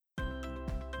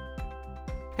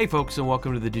Hey folks, and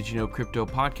welcome to the Did You Know Crypto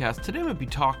podcast. Today I'm going to be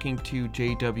talking to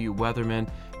J.W. Weatherman.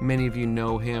 Many of you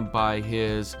know him by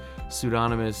his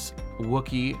pseudonymous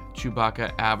Wookiee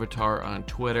Chewbacca avatar on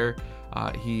Twitter.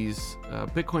 He's a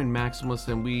Bitcoin maximalist,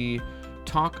 and we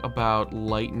talk about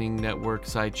Lightning Network,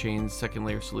 sidechains, second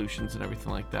layer solutions, and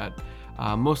everything like that.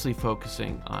 Mostly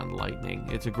focusing on Lightning.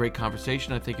 It's a great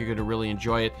conversation. I think you're going to really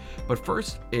enjoy it. But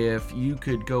first, if you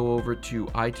could go over to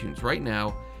iTunes right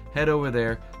now, head over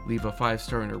there, leave a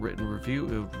 5-star and a written review.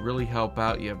 It would really help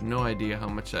out. You have no idea how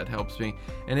much that helps me.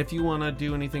 And if you want to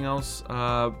do anything else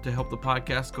to help the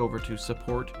podcast, go over to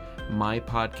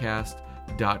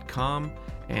supportmypodcast.com,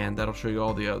 and that'll show you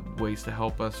all the ways to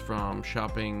help us, from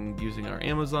shopping using our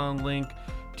Amazon link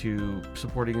to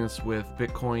supporting us with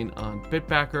Bitcoin on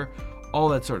Bitbacker, all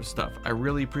that sort of stuff. I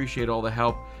really appreciate all the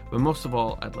help, but most of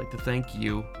all, I'd like to thank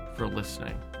you for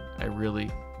listening. I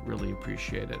really, really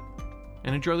appreciate it.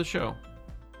 And enjoy the show.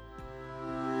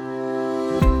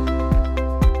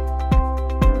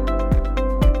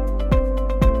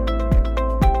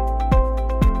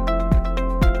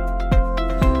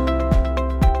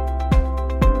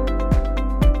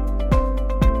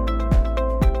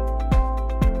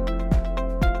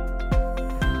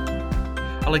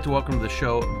 I'd like to welcome to the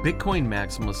show Bitcoin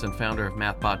maximalist and founder of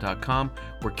MathBot.com,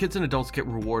 where kids and adults get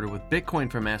rewarded with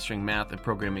Bitcoin for mastering math and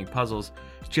programming puzzles.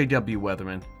 It's J.W.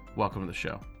 Weatherman. Welcome to the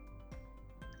show.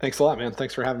 Thanks a lot, man.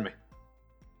 Thanks for having me.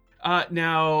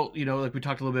 Now, like we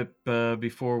talked a little bit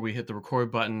before we hit the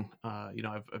record button,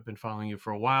 I've been following you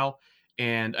for a while,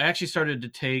 and I actually started to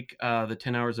take the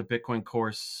 10 hours of Bitcoin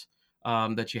course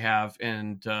that you have.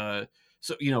 And so,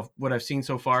 what I've seen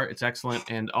so far, it's excellent.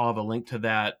 And I'll have a link to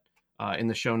that in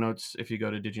the show notes if you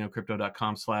go to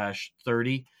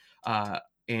didyouknowcrypto.com/30.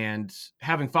 And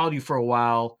having followed you for a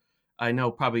while, I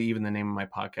know probably even the name of my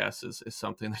podcast is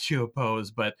something that you oppose,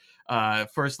 but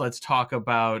first let's talk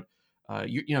about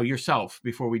yourself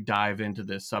before we dive into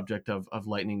this subject of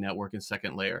Lightning Network and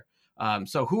second layer.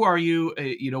 So who are you?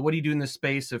 What do you do in this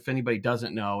space if anybody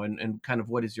doesn't know, and kind of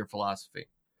what is your philosophy?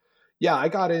 Yeah, I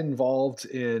got involved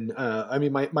in,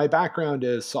 my background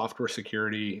is software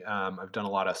security. I've done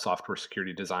a lot of software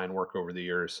security design work over the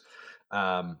years,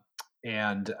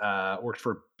 and worked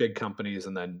for big companies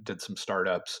and then did some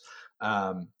startups.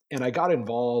 And I got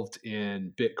involved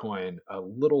in Bitcoin a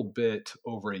little bit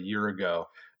over a year ago.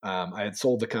 I had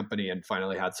sold the company and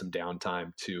finally had some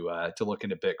downtime to look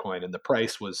into Bitcoin, and the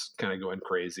price was kind of going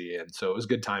crazy, and so it was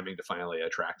good timing to finally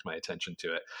attract my attention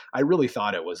to it. I really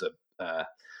thought it was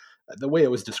the way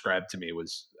it was described to me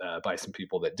was by some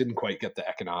people that didn't quite get the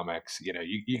economics.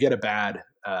 You get a bad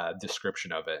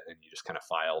description of it, and you just kind of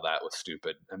file that with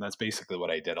stupid, and that's basically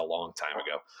what I did a long time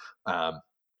ago.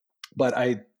 But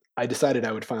I decided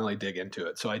I would finally dig into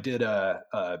it. So I did a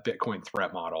Bitcoin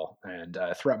threat model, and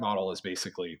a threat model is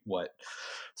basically what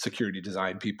security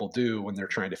design people do when they're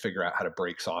trying to figure out how to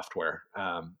break software.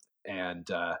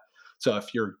 So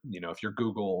if you're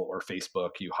Google or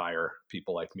Facebook, you hire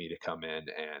people like me to come in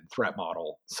and threat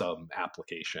model some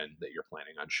application that you're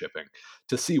planning on shipping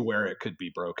to see where it could be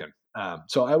broken.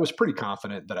 So I was pretty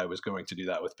confident that I was going to do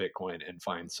that with Bitcoin and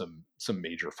find some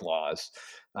major flaws.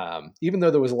 Even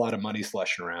though there was a lot of money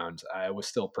slushing around, I was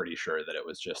still pretty sure that it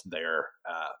was just there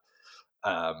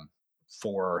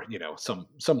for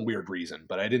some weird reason.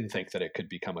 But I didn't think that it could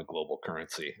become a global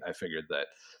currency. I figured that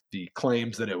the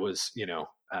claims that it was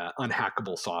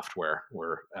unhackable software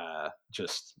were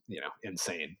just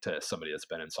insane to somebody that's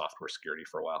been in software security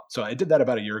for a while. So I did that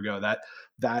about a year ago.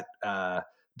 That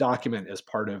document is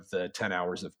part of the 10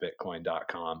 hours of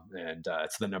Bitcoin.com, and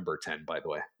it's the number 10, by the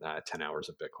way, 10 hours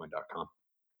of Bitcoin.com.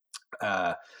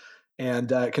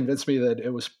 And it convinced me that it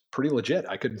was pretty legit.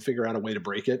 I couldn't figure out a way to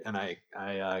break it, and I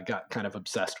got kind of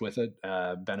obsessed with it.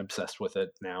 Been obsessed with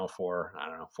it now for,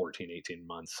 14, 18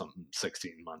 months,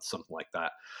 16 months, something like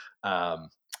that.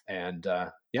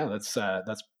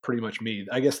 That's pretty much me.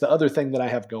 I guess the other thing that I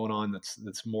have going on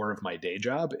that's more of my day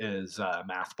job is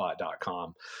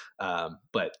MathBot.com.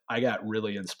 But I got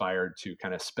really inspired to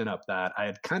kind of spin up that. I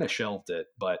had kind of shelved it,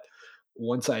 but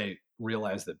once I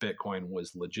realized that Bitcoin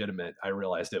was legitimate, I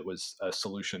realized it was a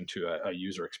solution to a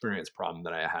user experience problem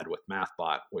that I had with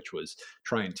MathBot, which was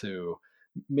trying to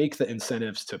make the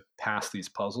incentives to pass these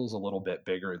puzzles a little bit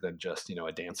bigger than just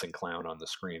a dancing clown on the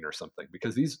screen or something,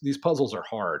 because these puzzles are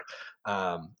hard.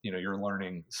 You're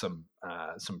learning some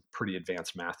pretty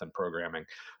advanced math and programming.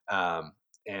 So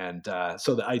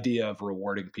the idea of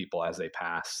rewarding people as they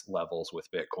pass levels with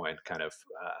Bitcoin kind of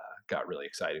got really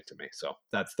exciting to me. So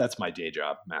that's my day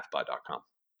job, mathbot.com.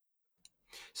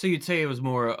 So you'd say it was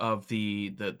more of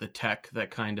the tech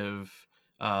that kind of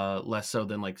less so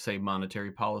than, like, say,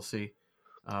 monetary policy?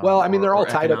 Well, I mean, they're all or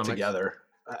tied up economics. together.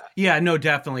 Yeah, no,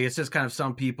 definitely. It's just kind of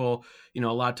some people, a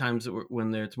lot of times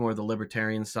when it's more the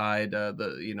libertarian side,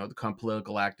 the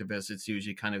political activists, it's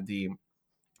usually kind of the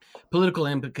political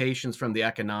implications from the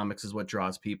economics is what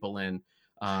draws people in.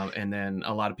 And then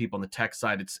a lot of people on the tech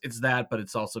side, it's that, but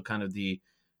it's also kind of the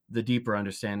deeper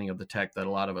understanding of the tech that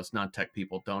a lot of us non-tech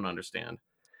people don't understand.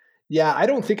 Yeah, I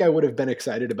don't think I would have been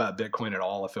excited about Bitcoin at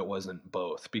all if it wasn't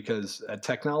both, because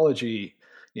technology,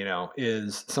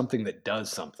 is something that does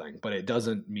something, but it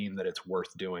doesn't mean that it's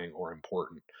worth doing or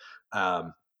important.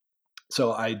 Um,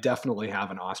 so I definitely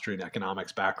have an Austrian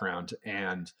economics background,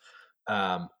 and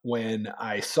when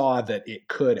I saw that it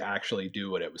could actually do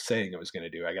what it was saying it was going to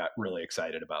do, I got really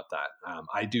excited about that.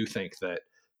 I do think that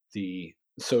the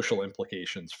social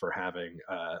implications for having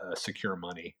a secure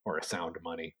money or a sound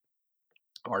money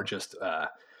are just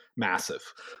massive.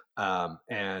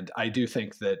 And I do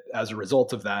think that as a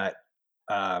result of that,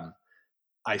 um,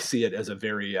 I see it as a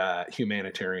very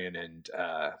humanitarian and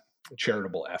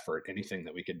charitable effort. Anything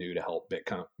that we can do to help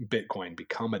Bitcoin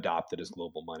become adopted as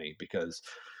global money, because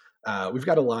we've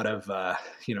got a lot of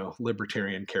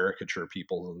libertarian caricature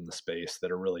people in the space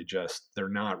that are really they're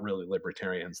not really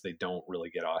libertarians. They don't really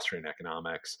get Austrian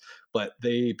economics, but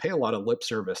they pay a lot of lip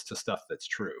service to stuff that's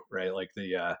true, right? Like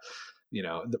the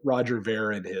Roger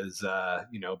Ver and his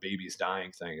babies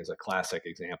dying thing is a classic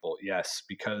example. Yes,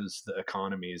 because the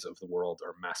economies of the world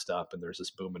are messed up and there's this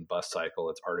boom and bust cycle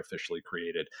that's artificially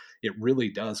created, it really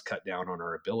does cut down on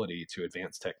our ability to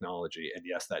advance technology. And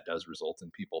yes, that does result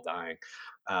in people dying.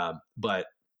 But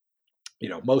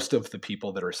most of the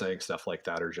people that are saying stuff like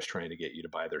that are just trying to get you to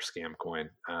buy their scam coin.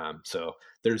 So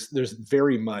there's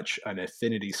very much an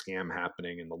affinity scam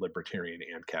happening in the libertarian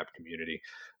ANCAP community.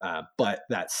 But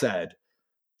that said,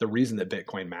 the reason that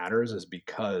Bitcoin matters is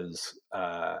because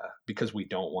we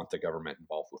don't want the government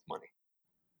involved with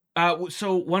money.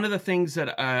 So one of the things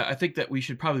that I think that we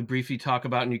should probably briefly talk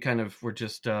about, and you kind of were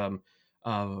just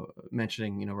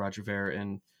mentioning, Roger Ver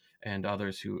and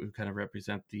others who kind of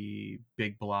represent the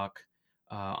big block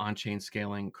on-chain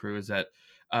scaling crew, is that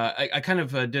I kind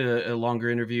of did a longer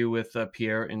interview with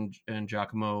Pierre and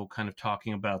Giacomo, kind of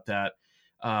talking about that.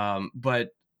 But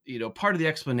part of the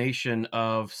explanation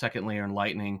of second layer and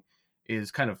Lightning is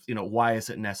kind of why is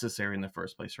it necessary in the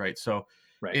first place, right? So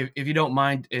Right. if you don't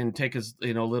mind, and take as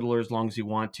little or as long as you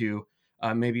want to,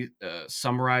 maybe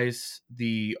summarize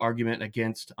the argument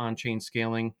against on-chain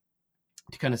scaling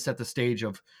to kind of set the stage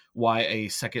of why a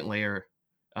second layer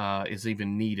is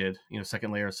even needed.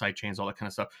 Second layer, side chains, all that kind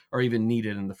of stuff, are even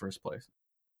needed in the first place.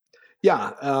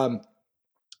 Yeah.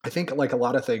 I think, like a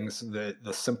lot of things,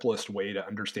 the simplest way to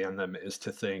understand them is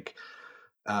to think,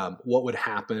 what would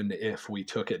happen if we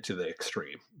took it to the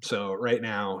extreme. So right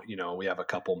now, we have a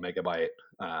couple megabyte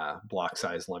block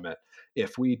size limit.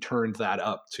 If we turned that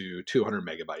up to 200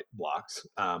 megabyte blocks,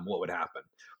 what would happen?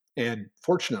 And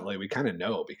fortunately, we kind of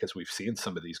know, because we've seen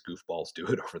some of these goofballs do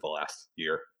it over the last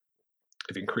year.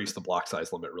 They've increased the block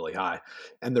size limit really high.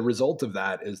 And the result of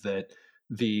that is that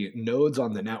the nodes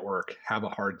on the network have a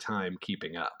hard time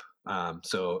keeping up.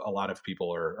 So a lot of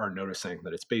people are noticing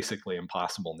that it's basically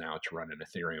impossible now to run an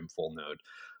Ethereum full node.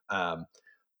 Um,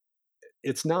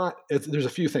 there's a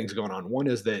few things going on. One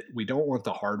is that we don't want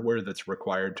the hardware that's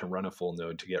required to run a full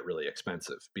node to get really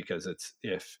expensive, because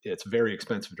if it's very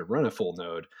expensive to run a full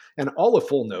node, and all a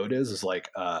full node is like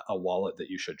a wallet that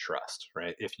you should trust,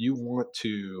 right?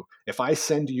 If I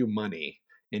send you money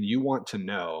and you want to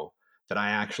know that I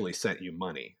actually sent you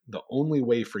money, the only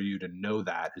way for you to know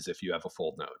that is if you have a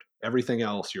full node. Everything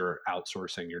else you're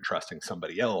outsourcing, you're trusting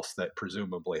somebody else that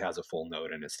presumably has a full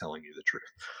node and is telling you the truth.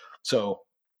 So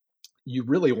you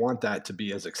really want that to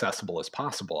be as accessible as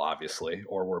possible, obviously,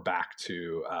 or we're back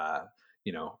to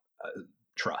you know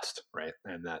trust, right?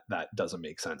 And that doesn't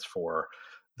make sense for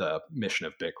the mission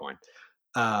of Bitcoin.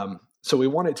 So we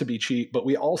want it to be cheap, but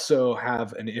we also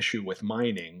have an issue with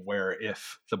mining, where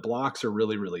if the blocks are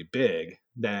really, really big,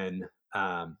 then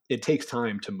it takes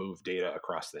time to move data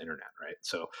across the internet, right?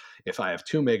 So if I have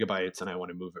 2 megabytes and I want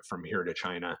to move it from here to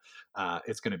China,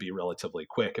 it's going to be relatively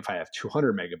quick. If I have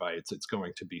 200 megabytes, it's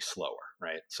going to be slower,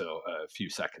 right? So a few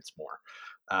seconds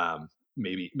more,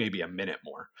 maybe a minute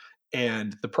more.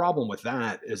 And the problem with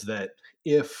that is that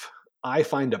if I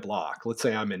find a block, let's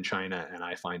say I'm in China and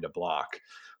I find a block,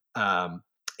 um,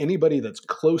 anybody that's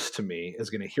close to me is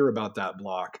going to hear about that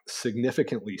block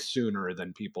significantly sooner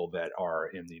than people that are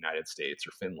in the United States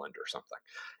or Finland or something.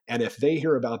 And if they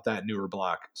hear about that newer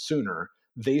block sooner,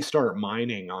 they start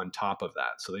mining on top of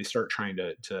that. So they start trying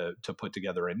to put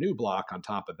together a new block on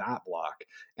top of that block,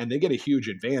 and they get a huge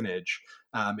advantage.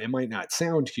 It might not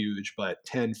sound huge, but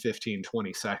 10, 15,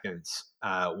 20 seconds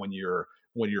when you're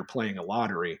when you're playing a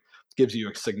lottery gives you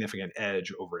a significant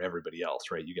edge over everybody else,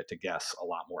 right? You get to guess a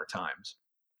lot more times.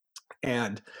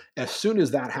 And as soon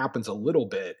as that happens a little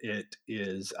bit,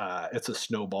 it's a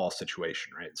snowball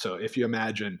situation, right? So if you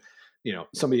imagine,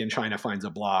 somebody in China finds a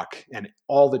block, and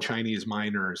all the Chinese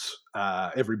miners,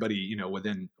 everybody,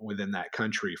 within that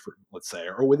country, for let's say,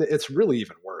 or within, it's really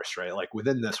even worse, right? Like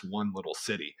within this one little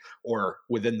city or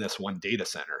within this one data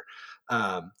center,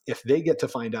 if they get to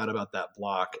find out about that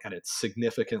block and it's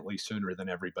significantly sooner than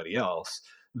everybody else,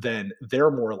 then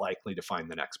they're more likely to find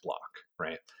the next block,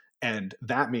 right? And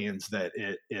that means that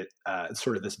it's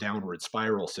sort of this downward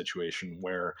spiral situation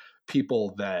where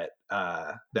people that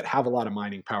have a lot of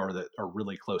mining power that are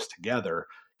really close together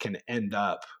can end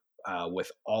up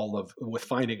with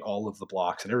finding all of the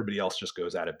blocks, and everybody else just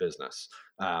goes out of business.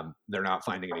 They're not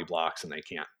finding any blocks, and they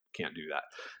can't do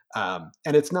that.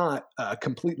 And it's not a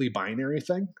completely binary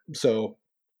thing. So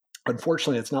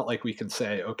unfortunately, it's not like we can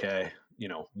say, okay,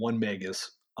 1 meg is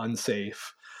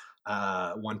unsafe,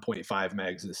 1.5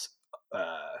 megs is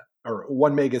or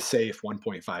 1 meg is safe,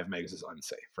 1.5 megs is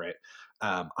unsafe, right?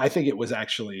 I think it was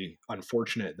actually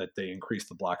unfortunate that they increased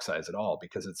the block size at all,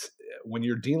 because it's when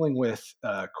you're dealing with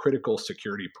a critical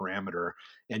security parameter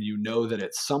and you know that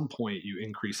at some point you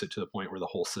increase it to the point where the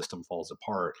whole system falls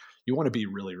apart, you want to be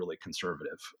really, really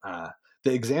conservative.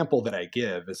 The example that I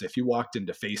give is if you walked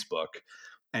into Facebook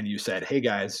and you said, "Hey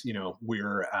guys,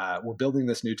 we're building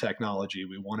this new technology.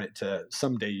 We want it to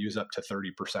someday use up to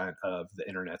 30% of the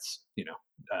internet's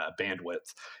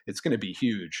bandwidth. It's going to be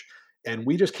huge, and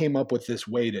we just came up with this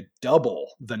way to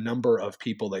double the number of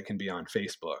people that can be on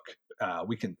Facebook.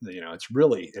 We can,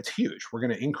 it's huge. We're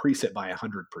going to increase it by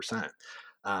 100%,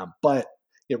 but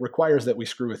it requires that we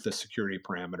screw with the security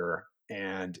parameter,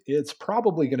 and it's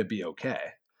probably going to be okay.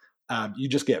 You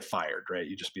just get fired, right?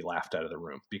 You just be laughed out of the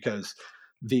room, because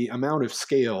the amount of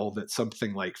scale that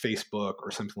something like Facebook or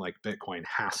something like Bitcoin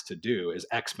has to do is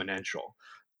exponential.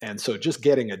 And so just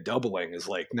getting a doubling is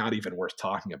like not even worth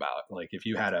talking about. Like if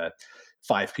you had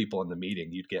 5 people in the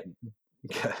meeting, you'd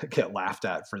get laughed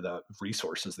at for the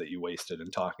resources that you wasted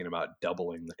in talking about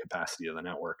doubling the capacity of the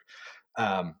network.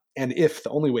 And if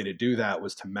the only way to do that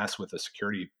was to mess with a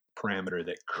security parameter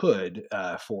that could,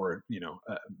 for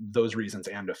those reasons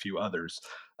and a few others,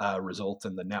 result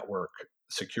in the network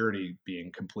security being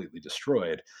completely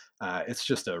destroyed, it's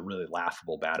just a really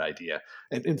laughable bad idea.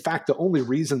 And in fact, the only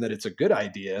reason that it's a good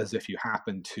idea is if you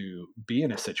happen to be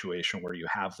in a situation where you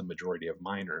have the majority of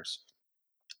miners.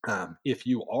 If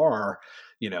you are,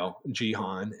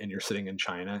 Jihan, and you're sitting in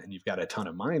China and you've got a ton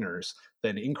of miners,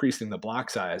 then increasing the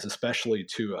block size, especially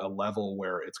to a level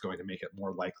where it's going to make it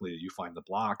more likely that you find the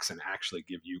blocks and actually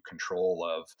give you control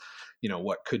of,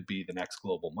 what could be the next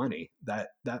global money, that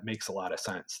makes a lot of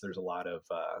sense. There's a lot of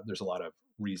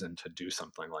reason to do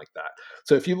something like that.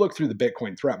 So if you look through the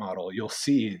Bitcoin threat model, you'll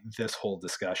see this whole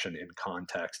discussion in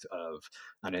context of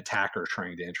an attacker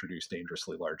trying to introduce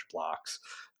dangerously large blocks.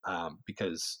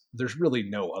 Because there's really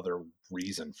no other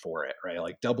reason for it, right?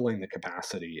 Like doubling the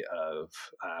capacity of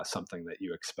something that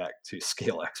you expect to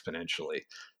scale exponentially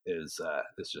is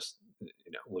just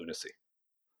lunacy.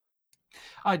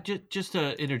 Just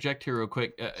to interject here real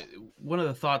quick, one of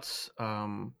the thoughts,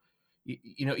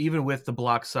 even with the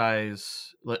block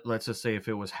size, let's just say if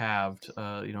it was halved,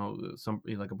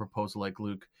 like a proposal like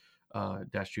Luke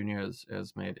Dash Jr.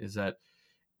 has made, is that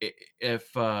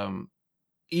if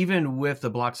even with the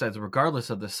block size, regardless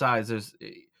of the size, there's,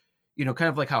 kind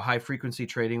of like how high frequency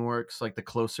trading works. Like the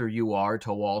closer you are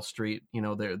to Wall Street,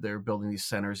 they're building these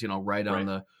centers, right on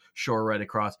the shore, right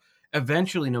across.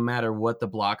 Eventually, no matter what the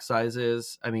block size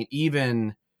is, I mean,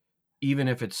 even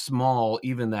if it's small,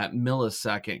 even that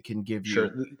millisecond can give you,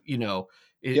 Sure.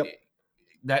 Yep.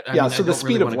 So the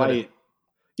speed of light.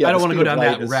 Yeah, I don't want to go down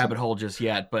that rabbit hole just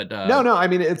yet, but no. I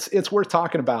mean, it's worth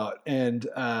talking about, and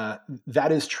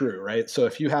that is true, right? So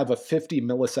if you have a 50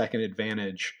 millisecond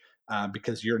advantage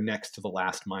because you're next to the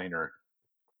last miner,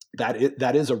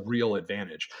 that is a real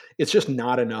advantage. It's just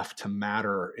not enough to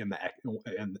matter in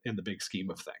the big scheme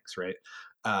of things, right?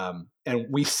 And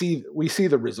we see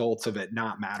the results of it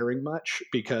not mattering much,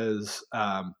 because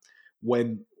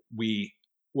when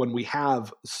we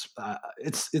have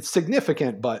it's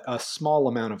significant, but a small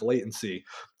amount of latency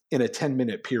in a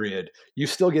 10-minute period, you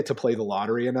still get to play the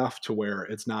lottery enough to where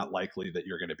it's not likely that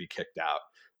you're going to be kicked out.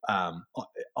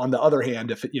 On the other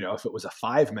hand, if it was a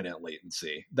 5-minute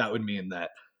latency, that would mean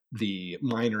that the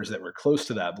miners that were close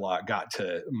to that block got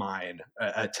to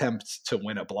attempt to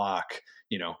win a block,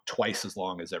 twice as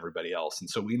long as everybody else. And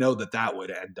so we know that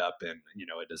would end up in,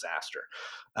 a disaster.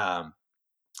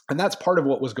 And that's part of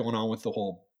what was going on with the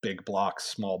whole big block,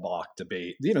 small block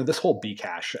debate, this whole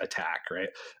Bcash attack, right?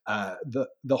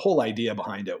 The whole idea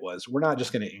behind it was we're not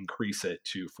just going to increase it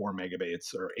to 4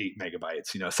 megabytes or 8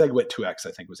 megabytes. SegWit 2x,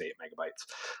 I think, was 8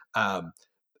 megabytes.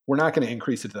 We're not going to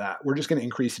increase it to that. We're just going to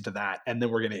increase it to that, and then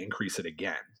we're going to increase it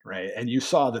again, right? And you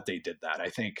saw that they did that. I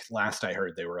think last I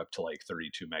heard they were up to like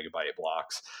 32 megabyte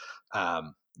blocks,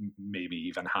 maybe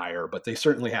even higher. But they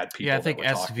certainly had people. Yeah, I think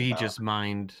that were SV just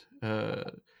mined.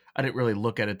 I didn't really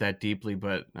look at it that deeply,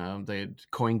 but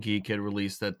CoinGeek had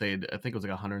released that I think it was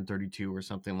like 132 or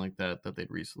something like that they'd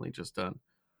recently just done.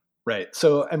 Right.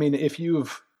 So, I mean, if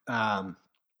you've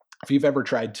ever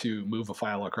tried to move a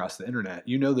file across the internet,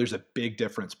 there's a big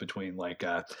difference between like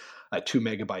a 2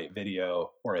 megabyte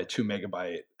video or a 2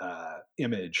 megabyte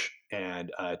image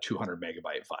and a 200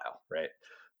 megabyte file, right?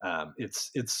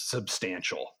 It's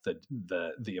substantial,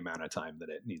 the amount of time that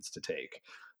it needs to take.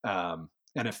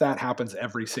 And if that happens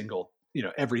every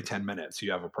 10 minutes,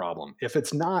 you have a problem. If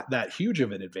it's not that huge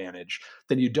of an advantage,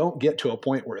 then you don't get to a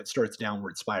point where it starts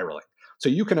downward spiraling. So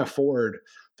you can afford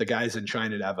the guys in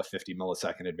China to have a 50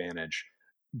 millisecond advantage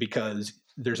because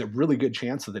there's a really good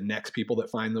chance that the next people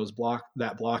that find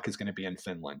that block is going to be in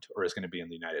Finland or is going to be in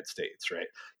the United States, right?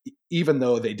 Even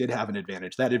though they did have an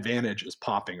advantage, that advantage is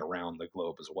popping around the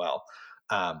globe as well.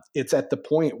 It's at the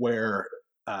point where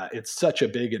it's such a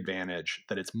big advantage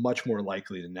that it's much more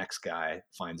likely the next guy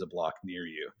finds a block near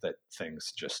you that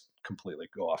things just completely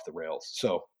go off the rails.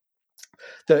 So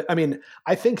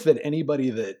I think that anybody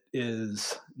that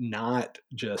is not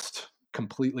just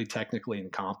completely technically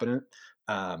incompetent,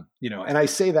 and I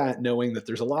say that knowing that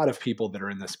there's a lot of people that are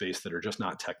in this space that are just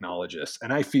not technologists,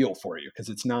 and I feel for you because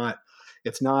it's not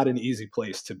an easy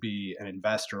place to be an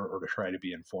investor or to try to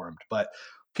be informed. But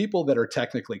people that are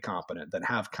technically competent, that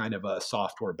have kind of a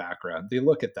software background, they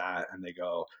look at that and they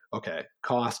go, okay,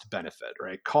 cost benefit,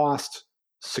 right? Cost,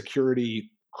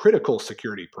 security, critical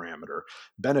security parameter,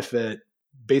 benefit,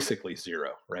 basically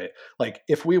zero, right? Like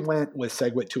if we went with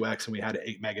SegWit 2x and we had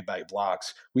 8 megabyte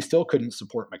blocks, we still couldn't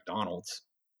support McDonald's,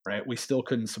 right? We still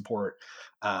couldn't support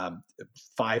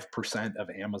 5% of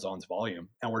Amazon's volume.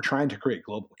 And we're trying to create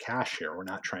global cash here. We're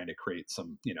not trying to create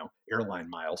some, airline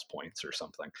miles points or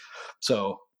something.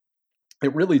 So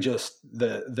it really just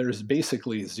there's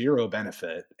basically zero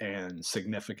benefit and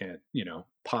significant,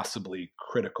 possibly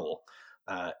critical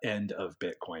end of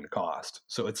Bitcoin cost.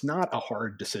 So it's not a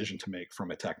hard decision to make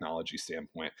from a technology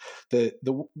standpoint. The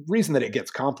reason that it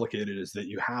gets complicated is that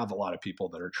you have a lot of people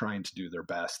that are trying to do their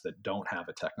best that don't have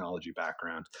a technology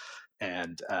background,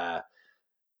 and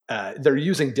they're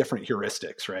using different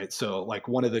heuristics, right? So like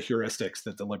one of the heuristics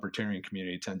that the libertarian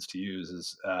community tends to use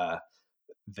is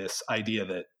this idea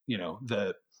that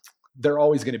they're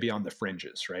always going to be on the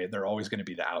fringes, right? They're always going to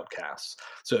be the outcasts.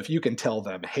 So if you can tell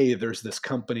them, hey, there's this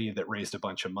company that raised a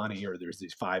bunch of money, or there's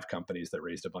these 5 companies that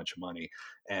raised a bunch of money,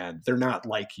 and they're not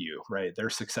like you, right? They're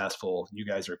successful. You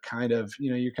guys are kind of,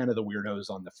 you're kind of the weirdos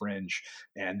on the fringe,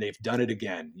 and they've done it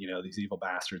again. These evil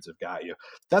bastards have got you.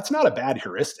 That's not a bad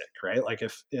heuristic, right? Like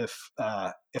if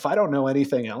I don't know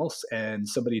anything else and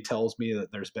somebody tells me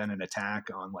that there's been an attack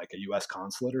on like a US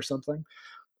consulate or something,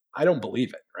 I don't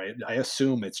believe it, right? I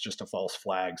assume it's just a false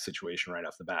flag situation right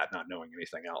off the bat, not knowing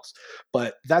anything else.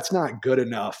 But that's not good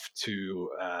enough to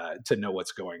know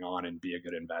what's going on and be a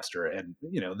good investor. And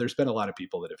there's been a lot of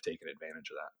people that have taken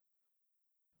advantage of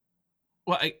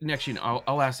Well, that. next,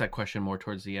 I'll ask that question more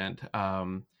towards the end.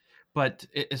 But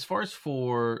as far as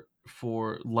for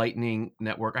Lightning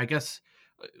Network, I guess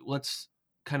let's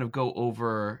kind of go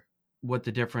over what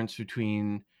the difference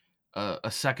between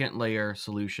a second layer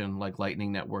solution like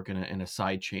Lightning Network and a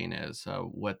side chain is,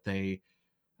 what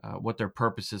their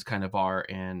purposes kind of are,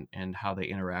 and how they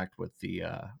interact with the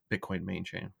Bitcoin main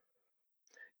chain.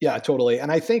 Yeah, totally.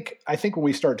 And I think when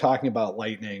we start talking about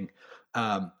Lightning,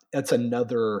 it's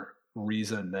another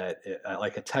reason that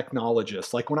like a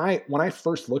technologist, like when I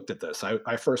first looked at this,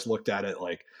 I first looked at it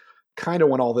like kind of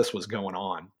when all this was going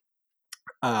on.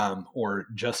 Or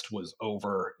just was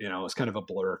over, it was kind of a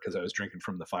blur because I was drinking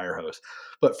from the fire hose.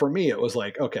 But for me, it was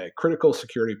like, okay, critical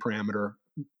security parameter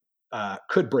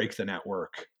could break the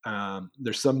network.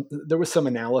 There was some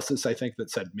analysis, I think, that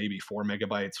said maybe 4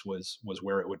 megabytes was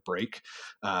where it would break.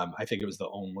 I think it was the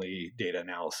only data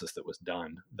analysis that was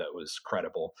done that was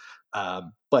credible.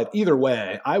 But either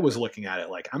way, I was looking at it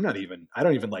like I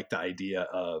don't even like the idea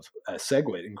of a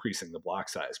SegWit increasing the block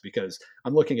size, because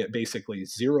I'm looking at basically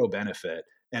zero benefit,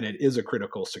 and it is a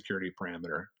critical security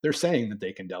parameter. They're saying that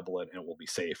they can double it and it will be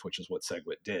safe, which is what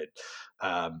SegWit did.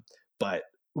 But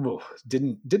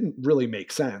didn't really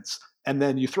make sense. And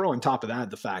then you throw on top of that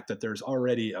the fact that there's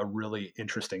already a really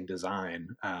interesting design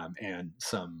and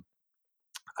some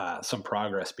some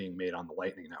progress being made on the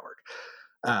Lightning Network.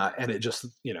 And it just,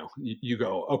 you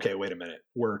go, okay, wait a minute.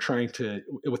 We're trying to,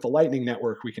 with the Lightning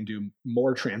Network, we can do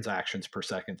more transactions per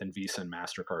second than Visa and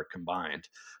MasterCard combined.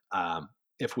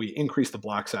 If we increase the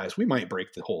block size, we might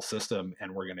break the whole system,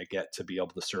 and we're going to get to be able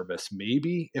to service,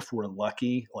 maybe if we're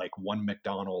lucky, like one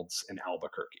McDonald's in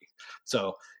Albuquerque.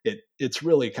 So it's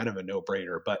really kind of a no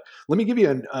brainer. But let me give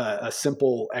you a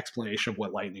simple explanation of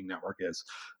what Lightning Network is.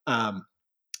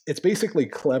 It's basically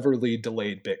cleverly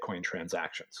delayed Bitcoin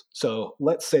transactions. So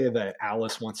let's say that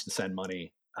Alice wants to send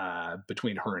money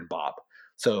between her and Bob.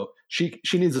 So she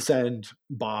needs to send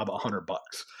Bob $100.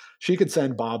 She could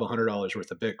send Bob $100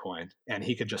 worth of Bitcoin, and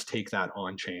he could just take that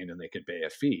on chain, and they could pay a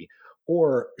fee.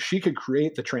 Or she could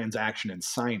create the transaction and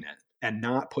sign it, and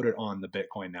not put it on the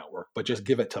Bitcoin network, but just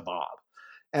give it to Bob.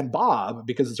 And Bob,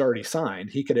 because it's already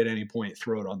signed, he could at any point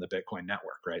throw it on the Bitcoin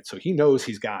network, right? So he knows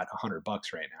he's got $100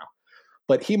 right now,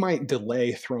 but he might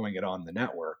delay throwing it on the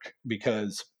network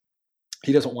because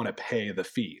he doesn't want to pay the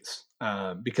fees,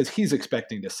 because he's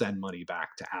expecting to send money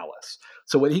back to Alice.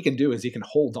 So what he can do is he can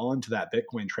hold on to that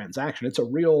Bitcoin transaction. It's a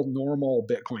real normal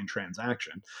Bitcoin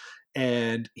transaction,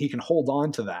 and he can hold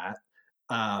on to that.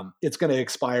 It's going to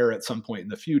expire at some point in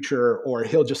the future, or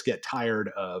he'll just get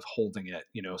tired of holding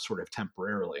it, sort of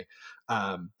temporarily.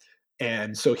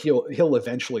 And so he'll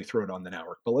eventually throw it on the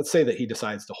network. But let's say that he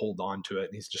decides to hold on to it,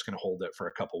 and he's just going to hold it for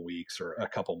a couple weeks or a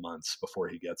couple months before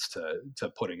he gets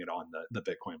to putting it on the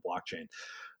Bitcoin blockchain.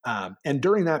 And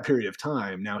during that period of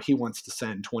time, now he wants to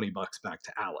send $20 back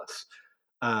to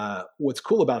Alice. What's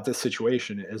cool about this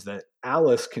situation is that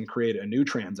Alice can create a new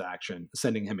transaction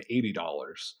sending him $80,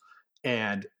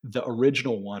 and the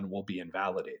original one will be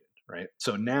invalidated, right?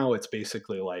 So now it's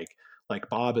basically like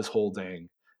Bob is holding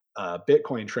a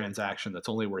Bitcoin transaction that's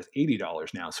only worth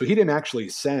 $80 now. So he didn't actually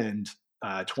send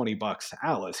 $20 to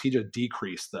Alice. He just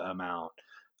decreased the amount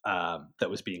that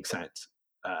was being sent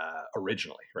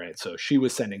originally, right? So she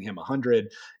was sending him 100,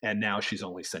 and now she's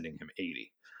only sending him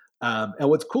 80. And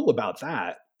what's cool about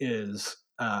that is,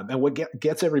 and what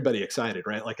gets everybody excited,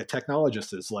 right? Like a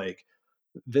technologist is like,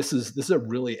 this is a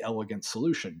really elegant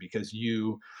solution, because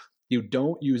you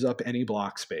don't use up any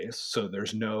block space, so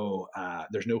there's no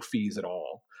fees at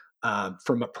all.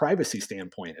 From a privacy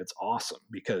standpoint, it's awesome,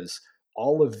 because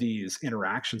all of these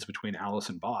interactions between Alice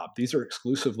and Bob, these are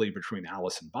exclusively between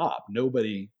Alice and Bob.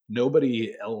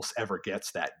 Nobody else ever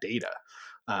gets that data.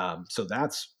 So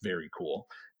that's very cool.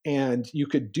 And you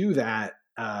could do that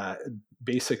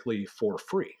basically for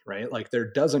free, right? Like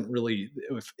there doesn't really,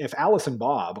 if Alice and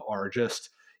Bob are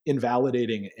just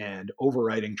invalidating and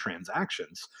overwriting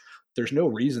transactions, there's no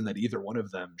reason that either one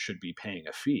of them should be paying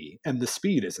a fee. And the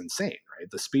speed is insane, right?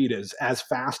 The speed is as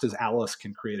fast as Alice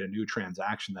can create a new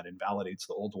transaction that invalidates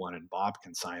the old one, and Bob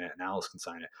can sign it and Alice can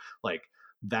sign it. Like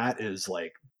that is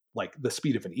like the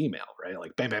speed of an email, right?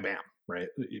 Like bam, bam, bam, right?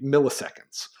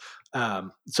 Milliseconds.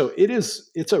 So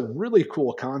it's a really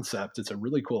cool concept. It's a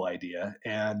really cool idea.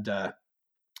 And, a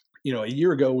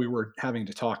year ago we were having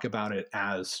to talk about it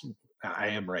as I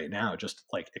am right now, just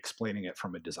like explaining it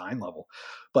from a design level.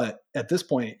 But at this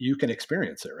point, you can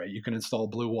experience it, right? You can install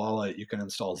Blue Wallet, you can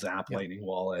install Zap Yeah. Lightning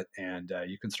Wallet, and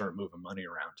you can start moving money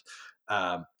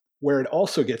around. Where it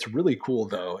also gets really cool,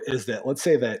 though, is that let's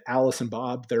say that Alice and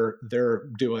Bob, they're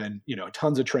doing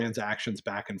tons of transactions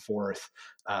back and forth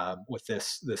with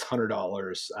this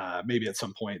 $100. Maybe at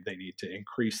some point they need to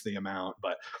increase the amount,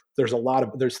 but there's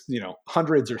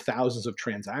hundreds or thousands of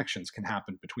transactions can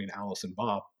happen between Alice and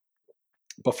Bob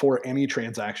before any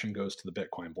transaction goes to the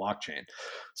Bitcoin blockchain.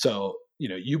 So,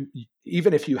 you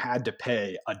even if you had to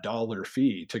pay $1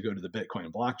 fee to go to the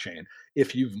Bitcoin blockchain,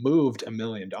 if you've moved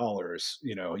 $1,000,000,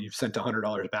 you've sent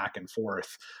 $100 back and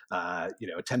forth,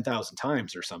 10,000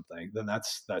 times or something, then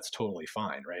that's totally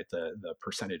fine, right? The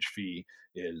percentage fee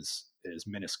is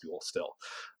minuscule still.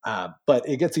 But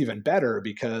it gets even better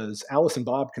because Alice and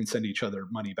Bob can send each other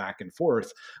money back and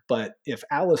forth. But if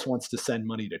Alice wants to send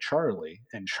money to Charlie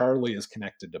and Charlie is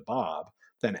connected to Bob,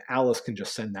 then Alice can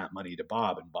just send that money to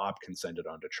Bob and Bob can send it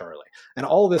on to Charlie. And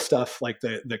all this stuff, like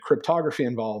the cryptography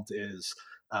involved is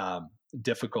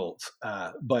difficult.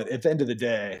 But at the end of the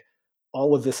day,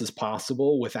 all of this is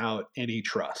possible without any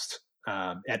trust.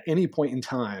 At any point in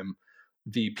time,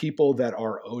 the people that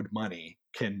are owed money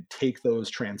can take those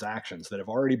transactions that have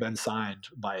already been signed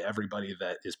by everybody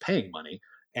that is paying money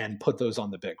and put those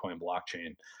on the Bitcoin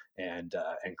blockchain and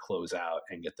close out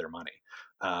and get their money.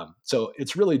 So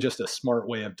it's really just a smart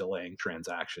way of delaying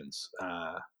transactions,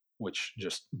 which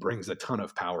just brings a ton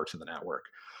of power to the network.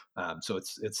 So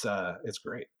it's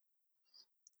great.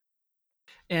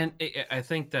 And I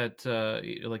think that,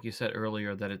 like you said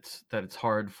earlier, that it's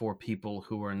hard for people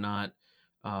who are not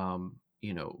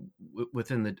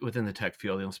within the tech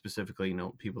field, specifically,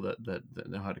 people that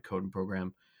know how to code and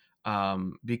program,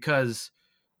 because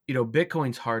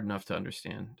Bitcoin's hard enough to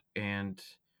understand, and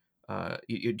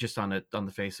just on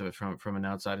the face of it from an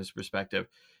outsider's perspective.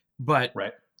 But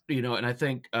Right. and I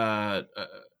think I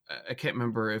can't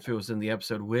remember if it was in the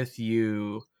episode with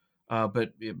you,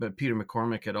 but Peter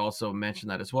McCormick had also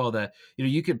mentioned that as well, that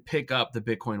you could pick up the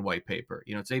Bitcoin white paper.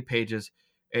 It's 8 pages.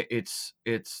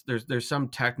 There's some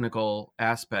technical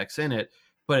aspects in it,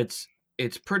 but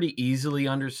it's pretty easily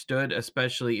understood,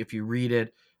 especially if you read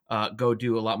it, go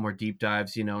do a lot more deep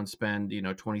dives, and spend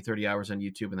 20-30 hours on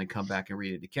YouTube and then come back and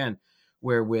read it again.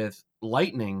 Where with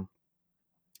Lightning,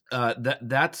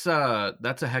 that's a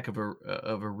heck of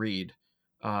a read,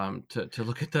 to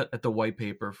look at the white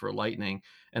paper for Lightning,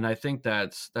 and I think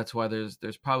that's why there's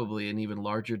probably an even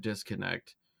larger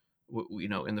disconnect,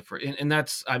 in the first. And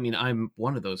that's, I mean, I'm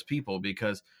one of those people,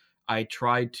 because I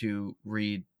tried to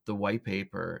read the white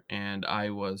paper, and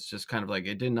I was just kind of like,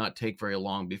 it did not take very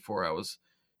long before I was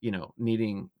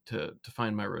needing to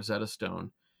find my Rosetta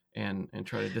Stone and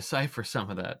try to decipher some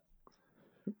of that.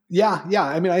 Yeah, yeah.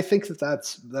 I mean, I think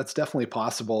that's definitely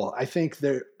possible. I think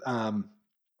there,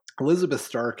 Elizabeth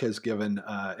Stark has given,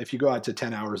 if you go out to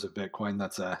 10 hours of Bitcoin,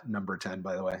 that's a number 10,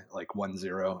 by the way, like 10,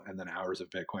 and then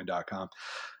hoursofbitcoin.com.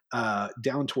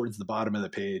 Down towards the bottom of the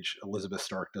page, Elizabeth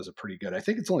Stark does a pretty good, I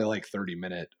think it's only like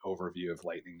 30-minute overview of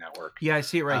Lightning Network. Yeah, I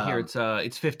see it right here.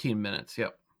 It's 15 minutes.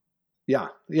 Yep. Yeah,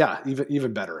 yeah,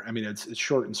 even better. I mean, it's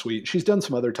short and sweet. She's done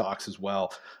some other talks as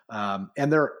well,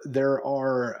 and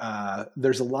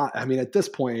there's a lot. I mean, at this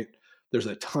point, there's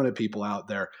a ton of people out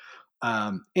there,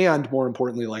 and more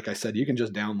importantly, like I said, you can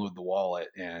just download the wallet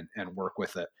and work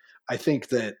with it. I think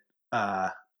that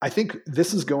I think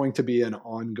this is going to be an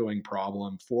ongoing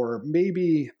problem for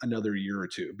maybe another year or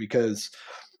two, because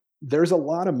there's a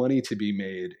lot of money to be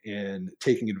made in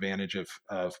taking advantage of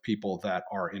people that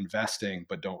are investing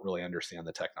but don't really understand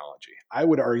the technology. I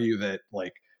would argue that,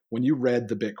 like, when you read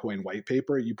the Bitcoin white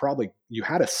paper, you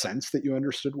had a sense that you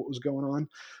understood what was going on,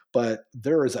 but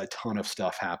there is a ton of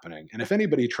stuff happening. And if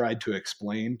anybody tried to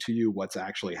explain to you what's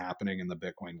actually happening in the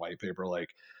Bitcoin white paper, like,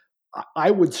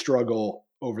 I would struggle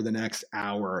over the next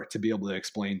hour to be able to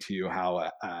explain to you how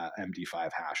a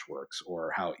MD5 hash works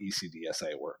or how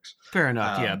ECDSA works. Fair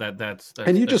enough. Yeah, that's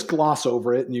and you just gloss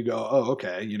over it and you go, oh,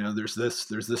 okay, there's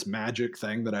this magic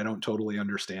thing that I don't totally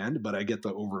understand, but I get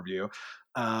the overview.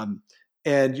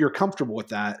 And you're comfortable with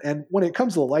that. And when it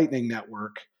comes to the Lightning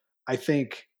Network, I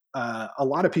think a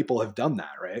lot of people have done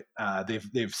that, right?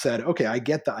 They've said, okay, I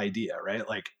get the idea, right?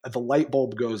 Like, the light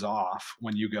bulb goes off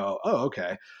when you go, oh,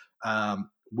 okay.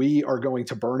 We are going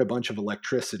to burn a bunch of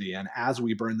electricity, and as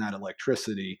we burn that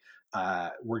electricity,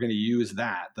 we're going to use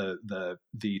that.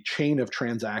 The chain of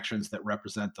transactions that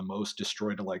represent the most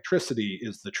destroyed electricity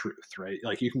is the truth, right?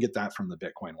 Like, you can get that from the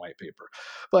Bitcoin white paper.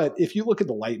 But if you look at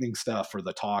the Lightning stuff or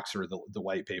the talks or the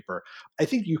white paper, I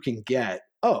think you can get,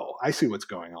 oh, I see what's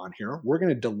going on here. We're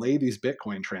going to delay these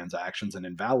Bitcoin transactions and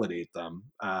invalidate them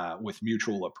with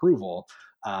mutual approval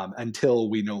until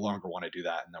we no longer want to do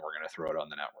that, and then we're going to throw it on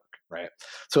the network, right?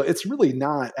 So it's really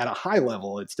not, at a high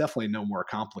level, it's definitely no more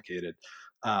complicated.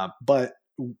 But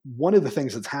one of the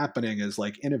things that's happening is,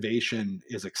 like, innovation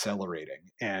is accelerating,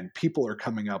 and people are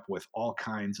coming up with all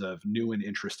kinds of new and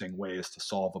interesting ways to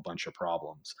solve a bunch of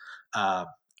problems.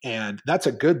 And that's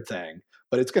a good thing,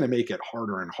 but it's going to make it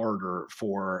harder and harder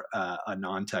for a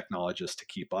non-technologist to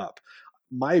keep up.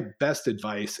 My best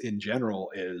advice in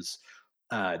general is,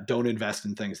 don't invest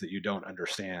in things that you don't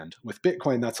understand. With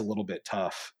Bitcoin, that's a little bit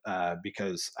tough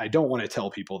because I don't want to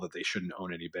tell people that they shouldn't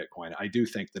own any Bitcoin. I do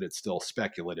think that it's still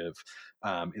speculative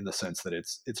in the sense that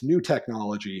it's new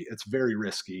technology. It's very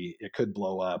risky. It could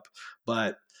blow up,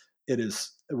 but it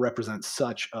represents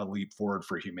such a leap forward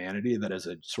for humanity that, as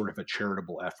a sort of a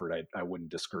charitable effort, I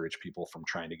wouldn't discourage people from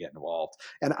trying to get involved.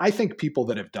 And I think people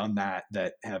that have done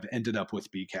that have ended up with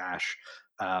Bcash,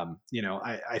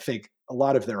 I think a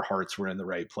lot of their hearts were in the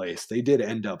right place. They did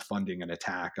end up funding an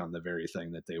attack on the very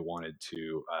thing that they wanted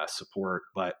to support.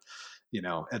 But,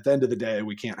 at the end of the day,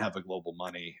 we can't have a global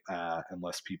money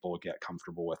unless people get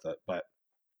comfortable with it. But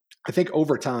I think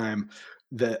over time,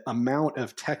 the amount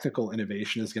of technical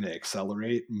innovation is going to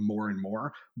accelerate more and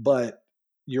more, but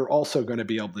you're also going to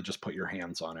be able to just put your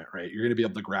hands on it, right? You're going to be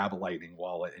able to grab a Lightning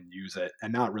wallet and use it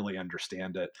and not really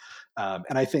understand it.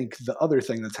 And I think the other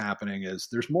thing that's happening is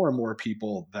there's more and more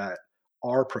people that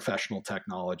are professional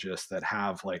technologists that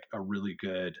have, like, a really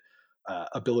good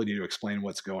ability to explain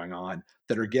what's going on,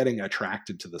 that are getting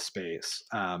attracted to the space.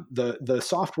 The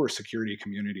software security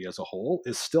community as a whole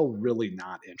is still really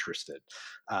not interested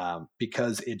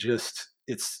because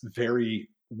it's very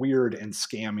weird and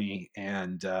scammy,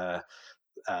 and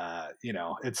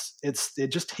it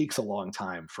just takes a long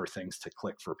time for things to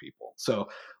click for people. So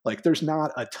like, there's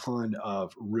not a ton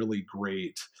of really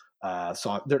great.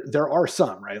 So there are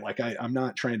some, right? Like I'm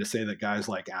not trying to say that guys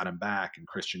like Adam Back and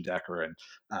Christian Decker and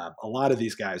a lot of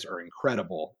these guys are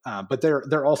incredible, but there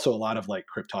are also a lot of like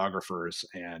cryptographers,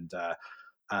 and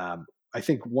I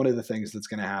think one of the things that's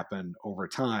going to happen over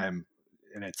time,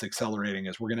 and it's accelerating,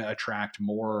 is we're going to attract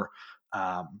more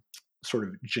um, sort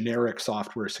of generic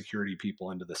software security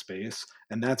people into the space,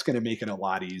 and that's going to make it a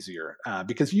lot easier,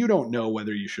 because you don't know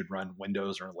whether you should run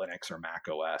Windows or Linux or Mac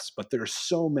OS, but there's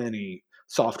so many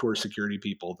software security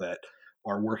people that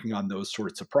are working on those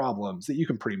sorts of problems that you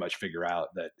can pretty much figure out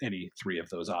that any three of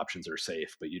those options are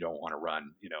safe, but you don't want to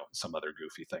run, some other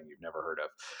goofy thing you've never heard of.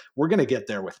 We're going to get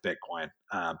there with Bitcoin,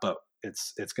 but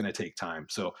it's going to take time.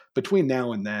 So between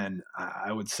now and then,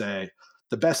 I would say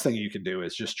the best thing you can do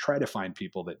is just try to find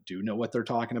people that do know what they're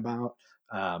talking about.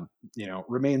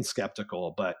 Remain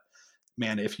skeptical, but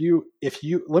man, if you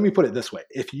let me put it this way,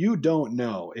 if you don't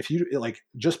know, if you like,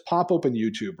 just pop open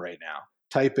YouTube right now,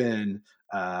 type in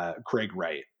Craig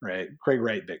Wright, right? Craig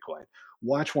Wright Bitcoin.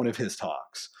 Watch one of his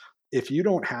talks. If you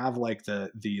don't have like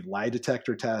the lie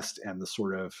detector test and the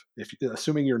sort of, if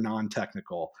assuming you're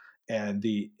non-technical, and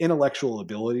the intellectual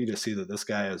ability to see that this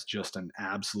guy is just an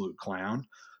absolute clown,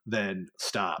 then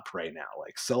stop right now.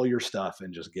 Like, sell your stuff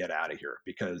and just get out of here.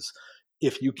 Because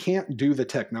if you can't do the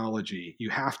technology, you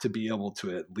have to be able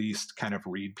to at least kind of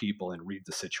read people and read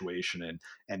the situation,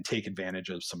 and take advantage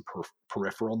of some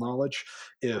peripheral knowledge.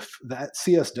 If that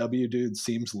CSW dude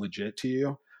seems legit to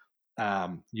you,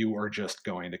 you are just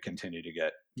going to continue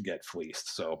to get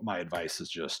fleeced. So my advice is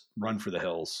just run for the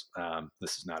hills.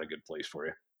 This is not a good place for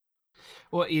you.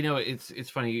 Well, it's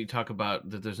funny you talk about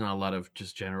that. There's not a lot of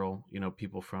just general,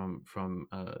 people from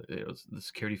the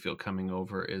security field coming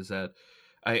over. Is that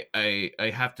I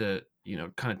have to,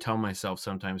 kind of tell myself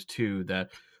sometimes too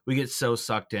that we get so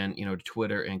sucked in, to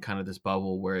Twitter and kind of this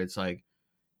bubble where it's like,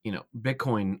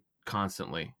 Bitcoin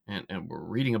constantly, and we're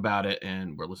reading about it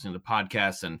and we're listening to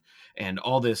podcasts and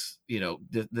all this,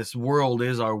 this world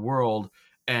is our world.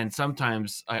 And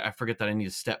sometimes I forget that I need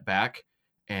to step back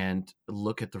and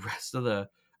look at the rest of the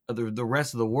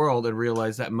rest of the world and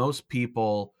realize that most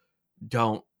people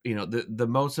don't,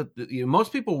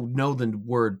 most people know the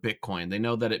word Bitcoin. They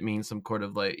know that it means some sort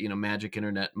of like, magic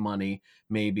internet money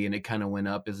maybe, and it kind of went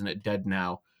up, isn't it dead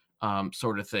now,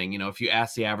 sort of thing, if you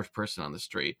ask the average person on the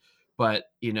street. But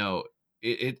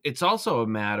it's also a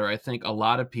matter, I think a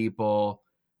lot of people,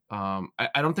 I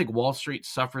don't think Wall Street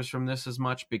suffers from this as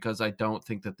much, because I don't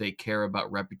think that they care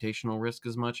about reputational risk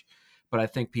as much. But I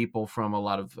think people from a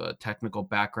lot of technical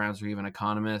backgrounds or even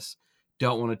economists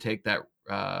don't want to take that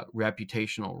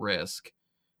reputational risk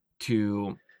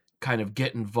to kind of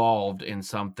get involved in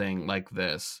something like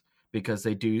this, because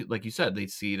they do, like you said, they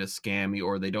see it as scammy,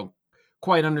 or they don't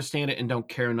quite understand it and don't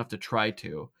care enough to try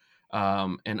to,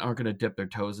 and aren't going to dip their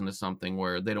toes into something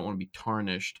where they don't want to be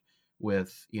tarnished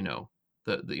with,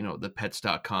 the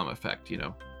pets.com effect.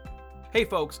 Hey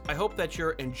folks, I hope that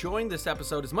you're enjoying this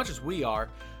episode as much as we are.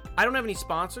 I don't have any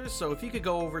sponsors, so if you could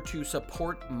go over to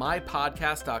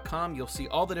supportmypodcast.com, you'll see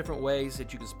all the different ways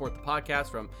that you can support the podcast,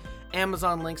 from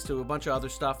Amazon links to a bunch of other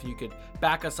stuff. You could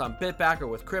back us on Bitback or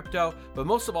with crypto, but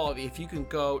most of all, if you can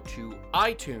go to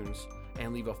iTunes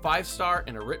and leave a 5-star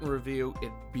and a written review,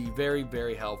 it'd be very,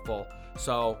 very helpful.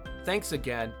 So thanks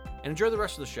again, and enjoy the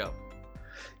rest of the show.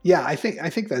 Yeah, I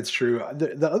think that's true.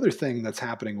 The other thing that's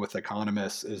happening with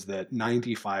economists is that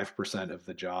 95% of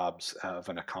the jobs of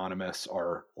an economist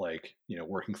are like,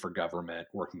 working for government,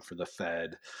 working for the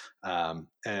Fed,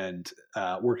 and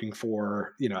working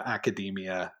for,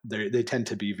 academia. They tend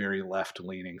to be very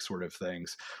left-leaning sort of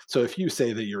things. So if you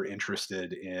say that you're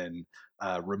interested in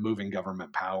removing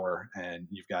government power and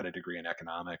you've got a degree in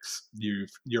economics,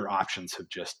 your options have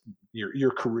just,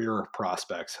 your career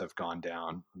prospects have gone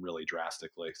down really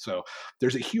drastically. So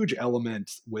there's a huge element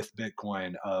with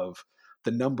Bitcoin of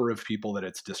the number of people that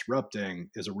it's disrupting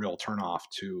is a real turnoff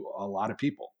to a lot of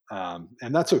people.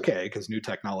 And that's okay, because new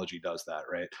technology does that,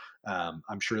 right?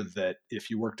 I'm sure that if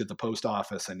you worked at the post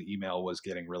office and email was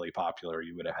getting really popular,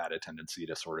 you would have had a tendency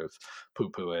to sort of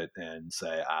poo-poo it and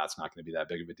say, it's not going to be that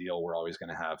big of a deal. We're always going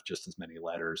to have just as many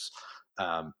letters.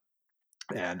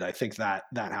 And I think that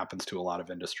happens to a lot of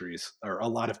industries, or a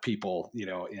lot of people,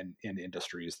 in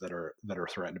industries that are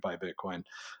threatened by Bitcoin.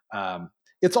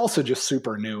 It's also just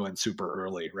super new and super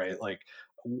early, right? Like,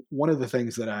 one of the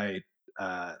things that I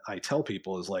tell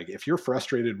people is, like, if you're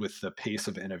frustrated with the pace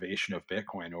of innovation of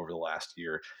Bitcoin over the last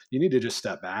year, you need to just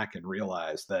step back and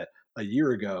realize that a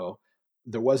year ago,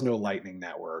 there was no Lightning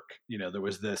Network. There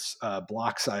was this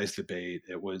block size debate.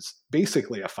 It was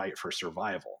basically a fight for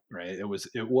survival, right? It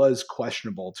was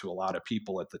questionable to a lot of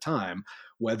people at the time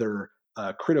whether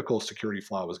a critical security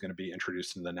flaw was going to be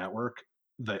introduced in the network.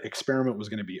 The experiment was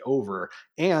going to be over,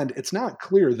 and it's not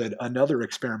clear that another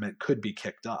experiment could be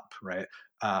kicked up, right?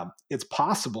 It's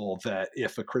possible that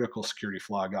if a critical security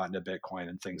flaw got into Bitcoin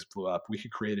and things blew up, we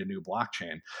could create a new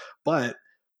blockchain. But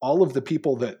all of the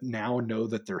people that now know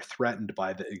that they're threatened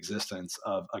by the existence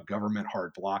of a government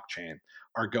hard blockchain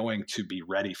are going to be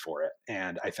ready for it.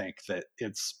 And I think that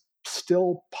it's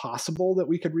still possible that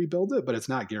we could rebuild it, but it's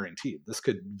not guaranteed. This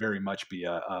could very much be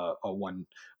a one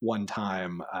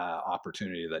time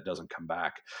opportunity that doesn't come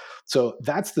back. So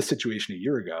that's the situation a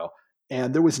year ago.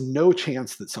 And there was no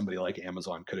chance that somebody like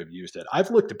Amazon could have used it. I've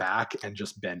looked back and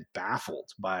just been baffled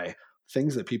by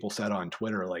things that people said on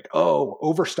Twitter, like, oh,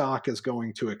 Overstock is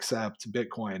going to accept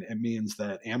Bitcoin. It means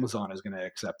that Amazon is going to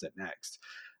accept it next.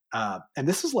 And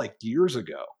this is like years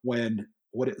ago when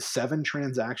 7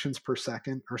 transactions per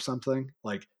second or something.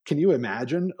 Like, can you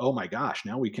imagine? Oh my gosh,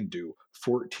 now we can do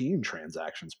 14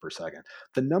 transactions per second.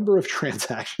 The number of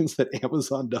transactions that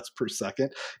Amazon does per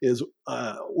second is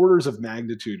orders of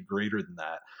magnitude greater than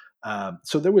that.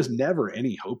 So there was never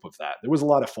any hope of that. There was a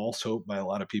lot of false hope by a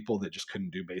lot of people that just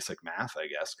couldn't do basic math, I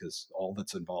guess, because all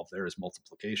that's involved there is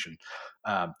multiplication.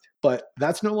 But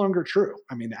that's no longer true.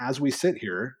 I mean, as we sit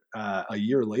here a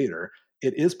year later,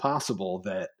 it is possible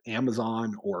that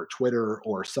Amazon or Twitter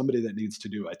or somebody that needs to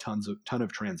do a ton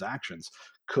of transactions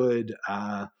could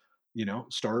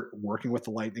start working with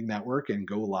the Lightning Network and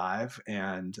go live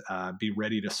and be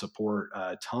ready to support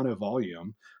a ton of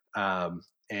volume.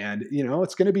 And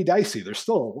it's going to be dicey. There's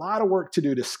still a lot of work to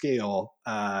do to scale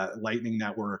Lightning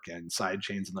Network and side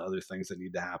chains and the other things that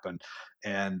need to happen.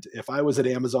 And if I was at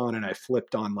Amazon and I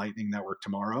flipped on Lightning Network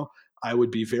tomorrow, I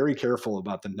would be very careful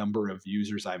about the number of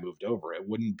users I moved over. It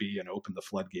wouldn't be an open the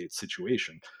floodgates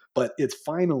situation, but it's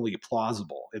finally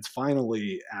plausible. It's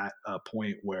finally at a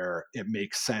point where it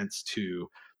makes sense to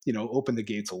open the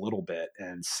gates a little bit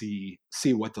and see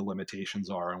what the limitations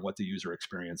are and what the user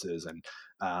experience is, and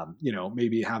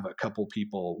maybe have a couple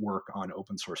people work on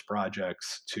open source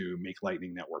projects to make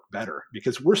Lightning Network better,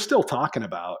 because we're still talking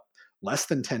about less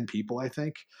than 10 people, I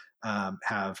think,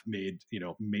 have made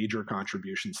major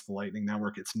contributions to the Lightning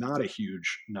Network. It's not a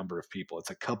huge number of people. It's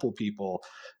a couple people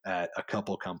at a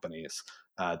couple companies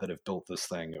that have built this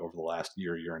thing over the last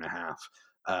year and a half.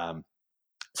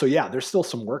 So yeah, there's still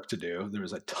some work to do. There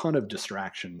was a ton of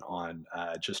distraction on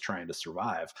just trying to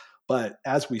survive. But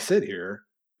as we sit here,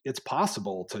 it's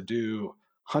possible to do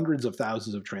hundreds of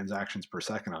thousands of transactions per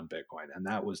second on Bitcoin, and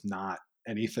that was not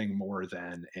anything more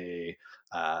than a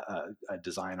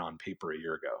design on paper a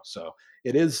year ago. So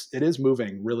it is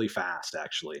moving really fast,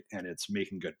 actually, and it's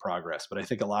making good progress. But I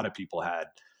think a lot of people had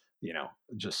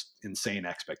just insane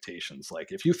expectations.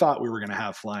 Like, if you thought we were going to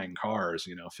have flying cars,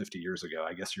 50 years ago,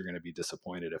 I guess you're going to be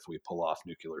disappointed if we pull off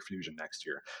nuclear fusion next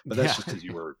year. But that's just because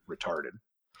you were retarded.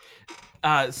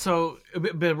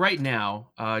 But right now,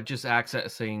 just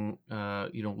accessing,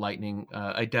 Lightning,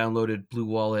 I downloaded Blue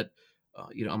Wallet,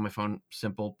 on my phone.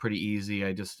 Simple, pretty easy.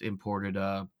 I just imported,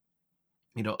 probably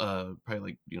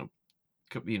like,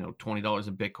 $20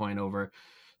 of Bitcoin over,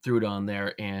 threw it on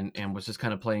there and was just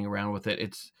kind of playing around with it.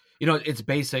 It's, it's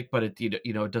basic, but it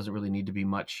doesn't really need to be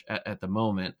much at the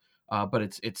moment.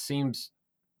 But it seems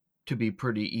to be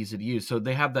pretty easy to use. So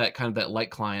they have that kind of that light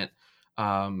client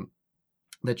that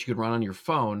you can run on your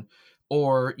phone,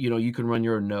 or you can run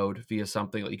your own node via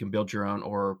something that you can build your own,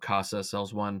 or Casa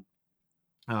sells one.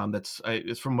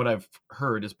 It's from what I've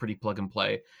heard is pretty plug and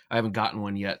play. I haven't gotten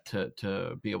one yet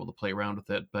to be able to play around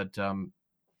with it, but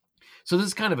so this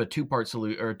is kind of a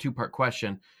two-part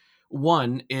question.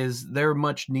 One, is there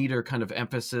much need or kind of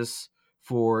emphasis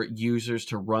for users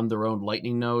to run their own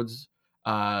Lightning nodes,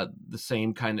 the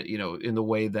same kind of, in the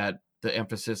way that the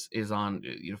emphasis is on,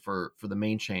 for the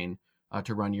main chain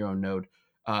to run your own node,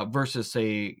 versus,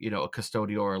 say, a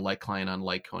custodial or a light client on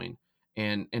Litecoin?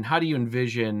 And how do you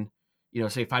envision,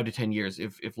 say 5 to 10 years,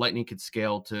 if Lightning could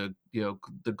scale to,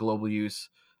 the global use,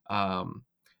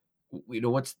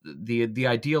 what's the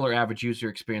ideal or average user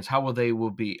experience? How will they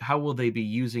be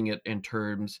using it in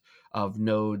terms of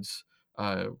nodes,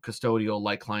 custodial,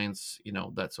 light clients,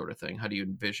 that sort of thing? How do you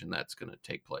envision that's going to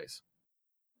take place?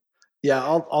 Yeah,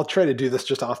 I'll try to do this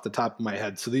just off the top of my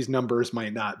head. So these numbers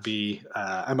might not be,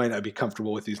 I might not be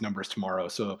comfortable with these numbers tomorrow.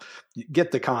 So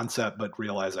get the concept, but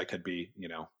realize I could be,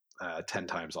 10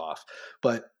 times off.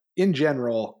 But in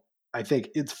general, I think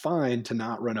it's fine to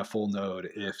not run a full node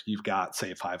if you've got,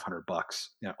 say, $500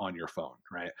 on your phone,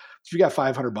 right? If you got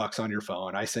 $500 on your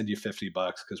phone, I send you $50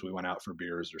 because we went out for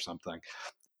beers or something,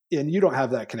 and you don't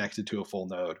have that connected to a full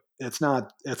node. It's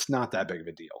not that big of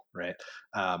a deal, right?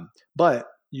 But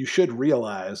you should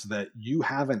realize that you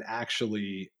haven't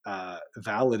actually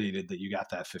validated that you got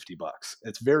that $50.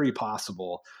 It's very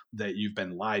possible that you've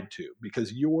been lied to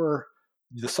because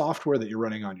the software that you're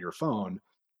running on your phone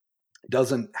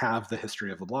doesn't have the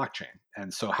history of the blockchain.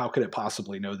 And so how could it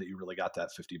possibly know that you really got that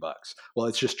 $50? Well,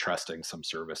 it's just trusting some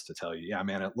service to tell you, yeah,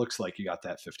 man, it looks like you got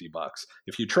that $50.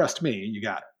 If you trust me, you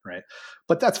got it, right?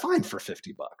 But that's fine for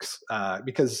 $50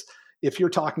 because if you're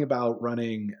talking about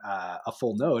running a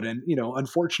full node, and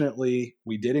unfortunately,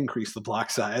 we did increase the block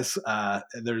size.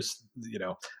 There's,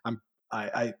 I'm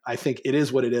I think it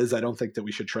is what it is. I don't think that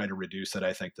we should try to reduce it.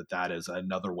 I think that is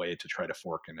another way to try to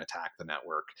fork and attack the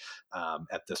network.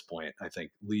 At this point, I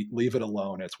think leave it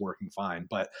alone. It's working fine.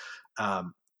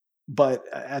 Um, but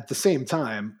at the same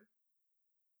time,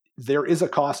 there is a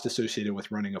cost associated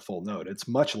with running a full node. It's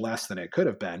much less than it could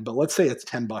have been, but let's say it's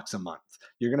 $10 a month.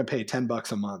 You're going to pay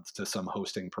 $10 a month to some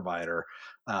hosting provider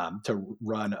to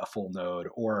run a full node,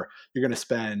 or you're going to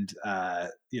spend,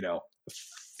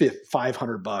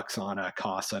 $500 on a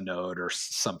Casa node or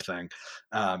something.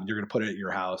 You're going to put it at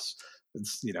your house.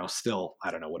 It's, still,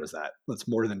 I don't know, what is that? That's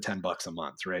more than $10 a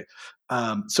month, right?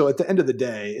 So at the end of the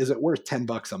day, is it worth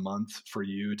 $10 a month for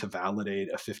you to validate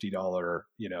a $50,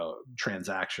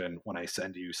 transaction when I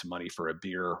send you some money for a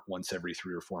beer once every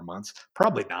 3 or 4 months?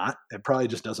 Probably not. It probably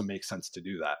just doesn't make sense to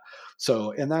do that.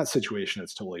 So in that situation,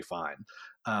 it's totally fine.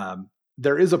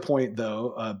 There is a point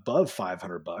though above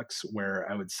 $500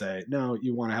 where I would say, no,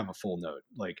 you want to have a full node.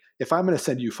 Like if I'm going to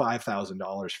send you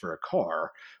 $5,000 for a car,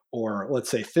 or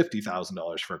let's say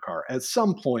 $50,000 for a car, at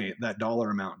some point that dollar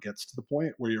amount gets to the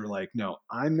point where you're like, no,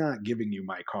 I'm not giving you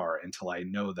my car until I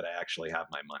know that I actually have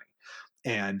my money.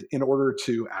 And in order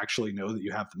to actually know that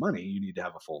you have the money, you need to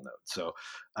have a full node. So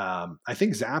I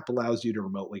think Zap allows you to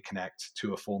remotely connect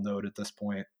to a full node at this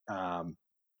point.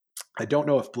 I don't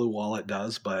know if Blue Wallet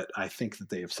does, but I think that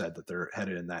they have said that they're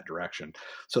headed in that direction.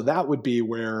 So that would be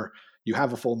where you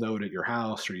have a full node at your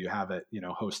house, or you have it,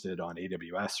 hosted on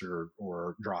AWS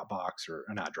or Dropbox, or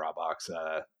not Dropbox.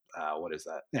 What is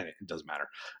that? It doesn't matter.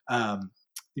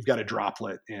 You've got a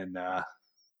droplet in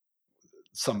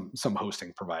some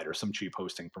hosting provider, some cheap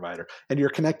hosting provider, and you're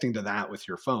connecting to that with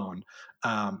your phone.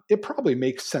 It probably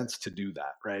makes sense to do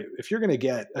that, right? If you're going to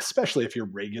get, especially if you're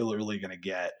regularly going to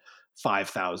get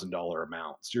 $5,000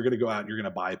 amounts, you're going to go out and you're going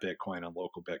to buy Bitcoin on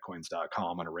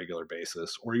localbitcoins.com on a regular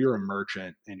basis, or you're a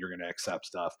merchant and you're going to accept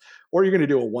stuff, or you're going to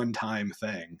do a one-time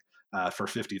thing for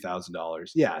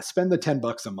 $50,000. Yeah, spend the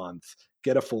 $10 a month,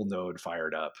 get a full node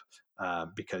fired up,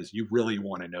 because you really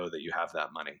want to know that you have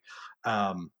that money.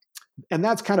 And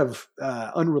that's kind of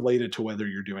unrelated to whether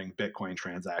you're doing Bitcoin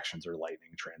transactions or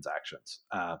Lightning transactions.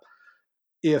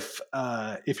 If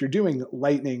you're doing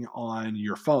Lightning on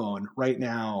your phone right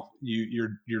now,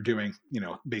 you're doing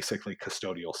basically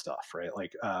custodial stuff, right?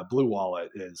 Like Blue Wallet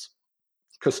is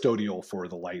custodial for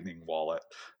the Lightning wallet,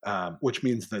 which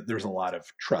means that there's a lot of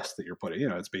trust that you're putting.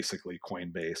 It's basically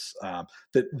Coinbase.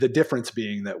 The difference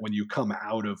being that when you come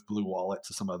out of Blue Wallet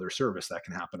to some other service, that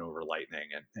can happen over Lightning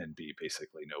and be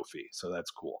basically no fee. So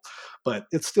that's cool, but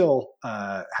it still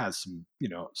has some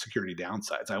security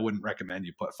downsides. I wouldn't recommend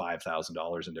you put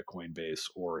 $5,000 into Coinbase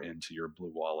or into your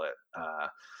Blue Wallet,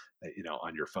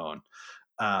 on your phone.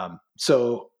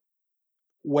 So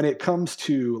when it comes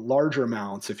to larger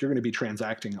amounts, if you're going to be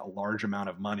transacting a large amount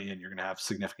of money and you're going to have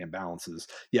significant balances,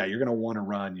 yeah, you're going to want to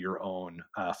run your own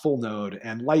full node.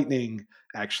 And Lightning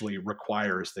actually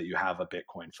requires that you have a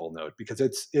Bitcoin full node, because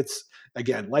it's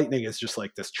again, Lightning is just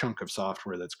like this chunk of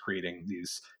software that's creating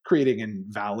and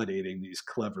validating these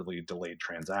cleverly delayed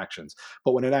transactions.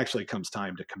 But when it actually comes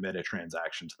time to commit a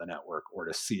transaction to the network, or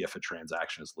to see if a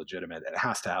transaction is legitimate, it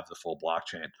has to have the full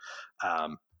blockchain.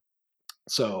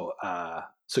 So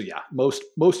yeah,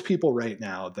 most people right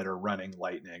now that are running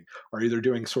Lightning are either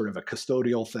doing sort of a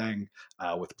custodial thing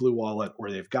with Blue Wallet, or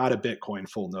they've got a Bitcoin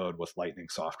full node with Lightning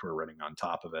software running on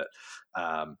top of it.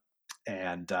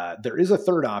 And there is a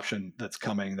third option that's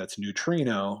coming. That's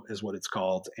Neutrino, is what it's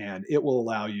called, and it will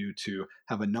allow you to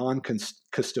have a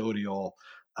non-custodial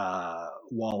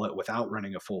wallet without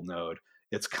running a full node.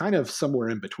 It's kind of somewhere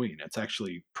in between. It's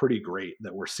actually pretty great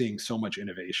that we're seeing so much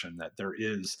innovation, that there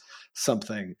is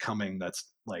something coming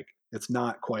that's like It's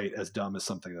not quite as dumb as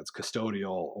something that's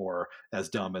custodial, or as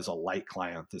dumb as a light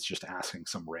client that's just asking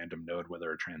some random node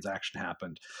whether a transaction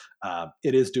happened.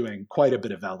 It is doing quite a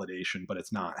bit of validation, but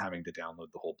it's not having to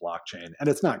download the whole blockchain, and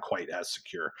it's not quite as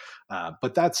secure.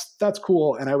 But that's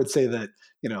cool, and I would say that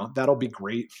that'll be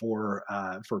great for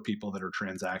people that are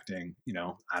transacting.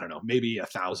 I don't know, maybe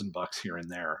 $1,000 here and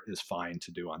there is fine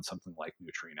to do on something like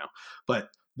Neutrino, but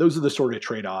those are the sort of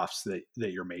trade-offs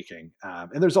that you're making,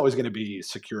 and there's always going to be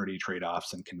security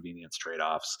trade-offs and convenience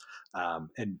trade-offs.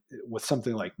 And with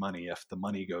something like money, if the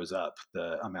money goes up,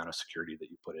 the amount of security that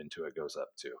you put into it goes up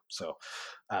too. So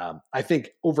I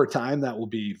think over time that will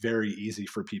be very easy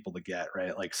for people to get,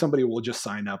 right? Like somebody will just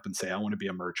sign up and say, I want to be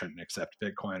a merchant and accept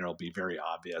Bitcoin. It'll be very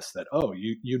obvious that, oh,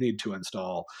 you need to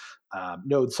install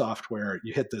Node software.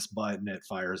 You hit this button, it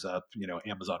fires up,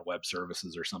 Amazon Web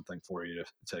Services or something for you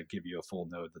to give you a full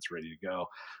node that's ready to go.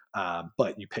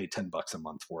 But you pay $10 a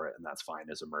month for it, and that's fine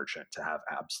as a merchant to have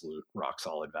absolute rock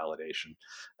solid validation.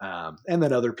 And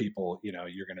then other people,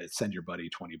 you're going to send your buddy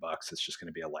 $20. It's just going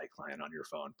to be a light client on your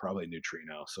phone, probably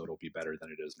Neutrino, so it'll be better than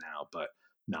it is now, but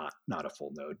not a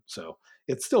full node. So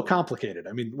it's still complicated.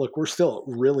 I mean, look, we're still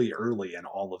really early in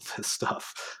all of this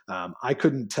stuff. I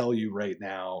couldn't tell you right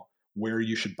now where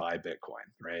you should buy Bitcoin,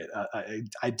 right?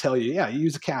 I'd tell you, yeah, you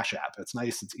use a Cash App. It's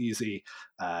nice, it's easy.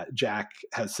 Jack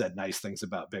has said nice things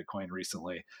about Bitcoin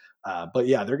recently. But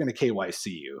yeah, they're going to KYC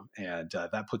you, and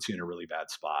that puts you in a really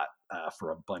bad spot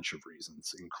for a bunch of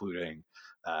reasons, including,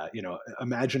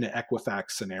 imagine an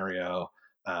Equifax scenario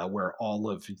where all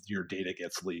of your data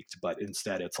gets leaked, but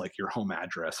instead it's like your home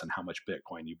address and how much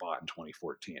Bitcoin you bought in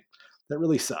 2014. That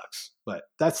really sucks. But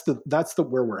that's the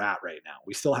where we're at right now.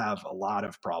 We still have a lot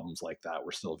of problems like that.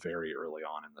 We're still very early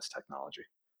on in this technology.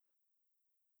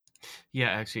 Yeah,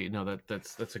 actually, no,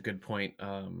 that's a good point.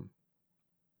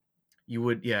 You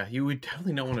would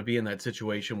definitely not want to be in that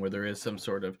situation where there is some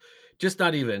sort of, just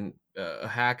not even a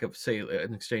hack of, say,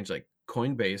 an exchange like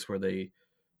Coinbase, where they,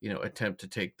 attempt to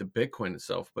take the Bitcoin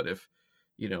itself. But if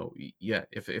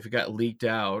it got leaked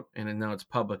out and then now it's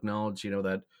public knowledge,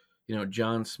 that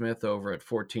John Smith over at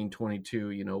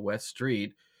 1422 West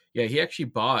Street, yeah, he actually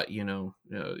bought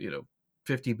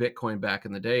 50 Bitcoin back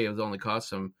in the day. It was only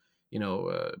cost him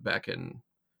back in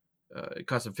it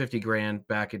cost him 50 grand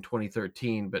back in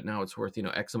 2013, but now it's worth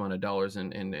X amount of dollars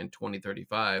in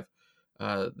 2035.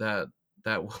 That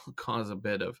will cause a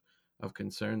bit of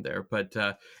concern there. But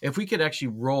if we could actually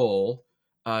roll,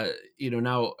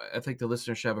 now I think the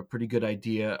listeners should have a pretty good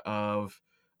idea of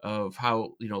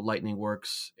how Lightning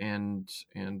works and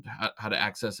how to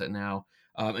access it now.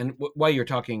 And while you're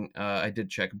talking, I did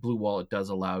check. Blue Wallet does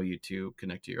allow you to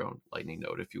connect to your own Lightning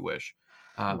node if you wish.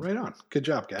 Right on. Good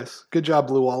job, guys. Good job,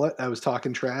 Blue Wallet. I was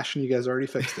talking trash and you guys already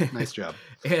fixed it. Nice job.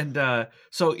 And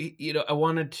so I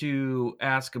wanted to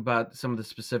ask about some of the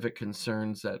specific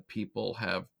concerns that people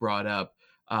have brought up.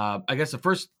 I guess the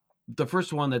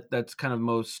first one that's kind of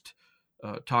most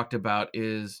talked about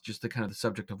is just the kind of the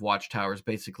subject of watchtowers.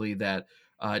 Basically, that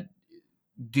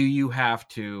do you have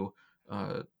to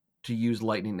use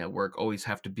Lightning Network?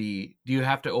 Do you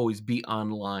have to always be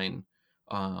online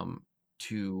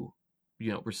to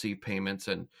receive payments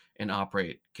and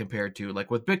operate, compared to,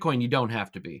 like, with Bitcoin, you don't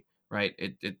have to be, right?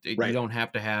 Right. You don't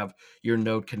have to have your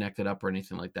node connected up or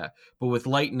anything like that. But with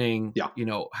Lightning, yeah.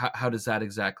 How does that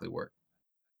exactly work?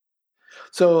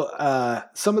 So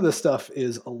some of this stuff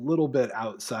is a little bit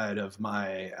outside of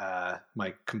my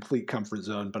my complete comfort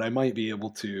zone, but I might be able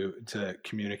to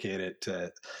communicate it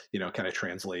to kind of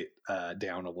translate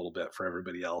down a little bit for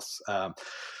everybody else.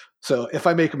 So if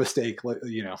I make a mistake,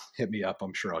 hit me up.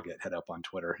 I'm sure I'll get hit up on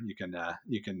Twitter. You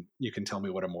can tell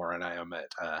me what a moron I am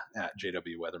at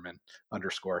JW Weatherman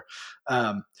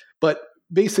 _. But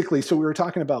basically, so we were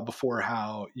talking about before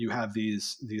how you have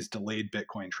these delayed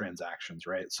Bitcoin transactions,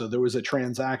 right? So there was a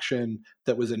transaction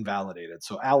that was invalidated.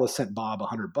 So Alice sent Bob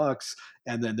 $100,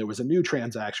 and then there was a new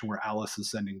transaction where Alice is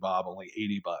sending Bob only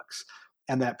 $80,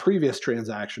 and that previous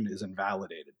transaction is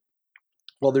invalidated.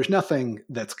 Well, there's nothing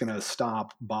that's going to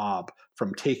stop Bob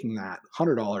from taking that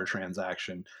 $100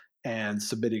 transaction and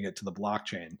submitting it to the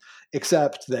blockchain,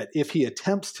 except that if he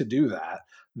attempts to do that,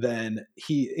 then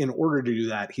in order to do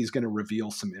that, he's going to reveal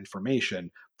some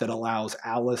information that allows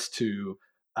Alice to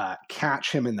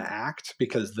catch him in the act,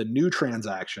 because the new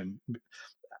transaction,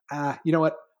 you know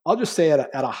what? I'll just say at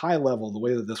a high level, the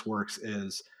way that this works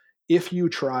is, if you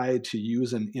try to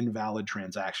use an invalid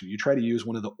transaction, you try to use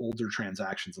one of the older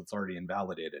transactions that's already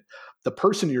invalidated, the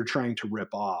person you're trying to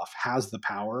rip off has the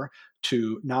power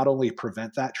to not only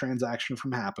prevent that transaction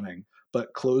from happening,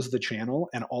 but close the channel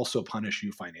and also punish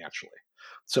you financially.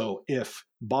 So if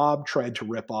Bob tried to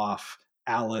rip off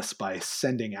Alice by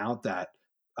sending out that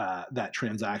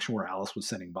transaction where Alice was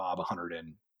sending Bob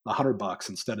 $100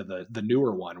 instead of the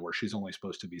newer one where she's only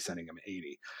supposed to be sending him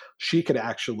 80. She could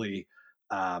actually,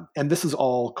 and this is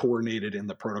all coordinated in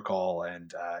the protocol,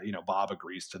 and Bob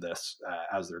agrees to this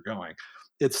as they're going.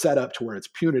 It's set up to where it's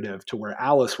punitive, to where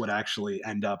Alice would actually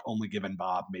end up only giving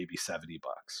Bob maybe $70.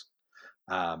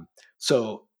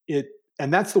 So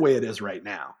and that's the way it is right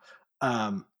now.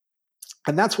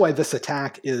 And that's why this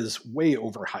attack is way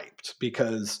overhyped,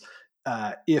 because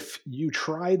if you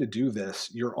try to do this,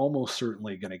 you're almost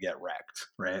certainly going to get wrecked,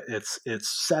 right? It's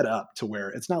set up to where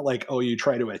it's not like, oh, you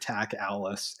try to attack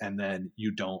Alice and then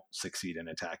you don't succeed in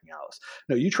attacking Alice.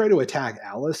 No, you try to attack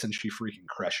Alice and she freaking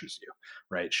crushes you,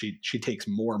 right? She takes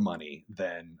more money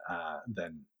than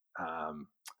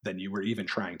you were even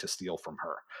trying to steal from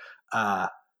her.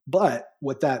 But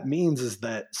what that means is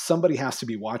that somebody has to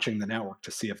be watching the network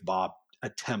to see if Bob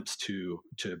attempts to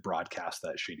broadcast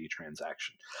that shady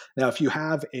transaction. Now, if you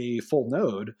have a full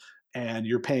node and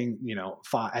you're paying,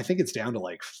 I think it's down to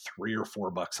like $3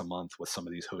 or $4 a month with some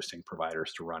of these hosting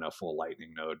providers to run a full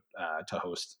Lightning node to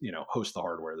host the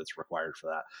hardware that's required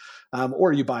for that.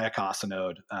 Or you buy a Casa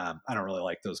node. I don't really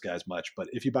like those guys much, but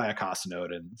if you buy a Casa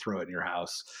node and throw it in your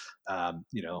house,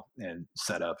 and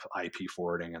set up IP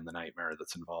forwarding and the nightmare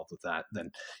that's involved with that, then,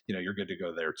 you're good to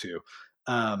go there too.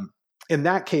 In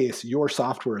that case, your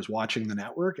software is watching the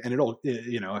network, and it'll,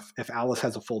 if Alice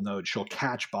has a full node, she'll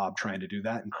catch Bob trying to do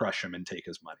that and crush him and take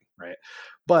his money, right?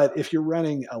 But if you're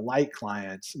running a light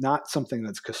client, not something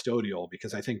that's custodial,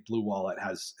 because I think Blue Wallet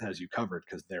has you covered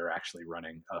because they're actually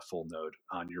running a full node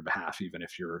on your behalf, even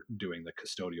if you're doing the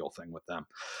custodial thing with them.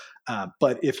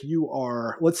 But if you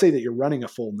are, let's say that you're running a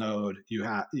full node, you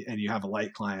have a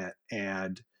light client,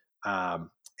 and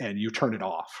you turn it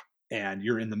off, and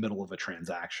you're in the middle of a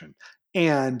transaction,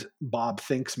 and Bob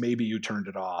thinks maybe you turned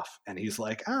it off, and he's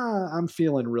like, I'm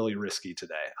feeling really risky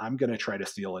today. I'm going to try to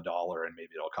steal $1 and maybe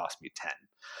it'll cost me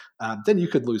 10. Then you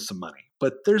could lose some money.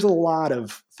 But there's a lot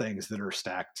of things that are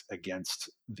stacked against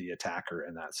the attacker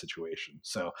in that situation.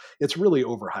 So it's really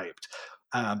overhyped.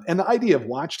 And the idea of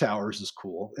watchtowers is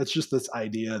cool. It's just this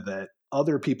idea that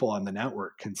other people on the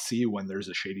network can see when there's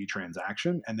a shady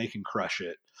transaction and they can crush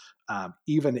it,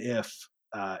 even if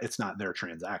it's not their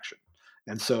transaction.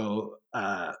 And so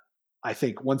I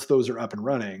think once those are up and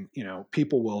running,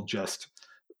 people will just,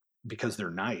 because they're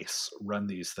nice, run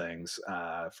these things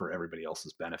for everybody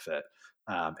else's benefit.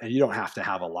 And you don't have to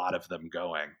have a lot of them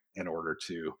going in order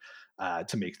to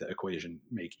make the equation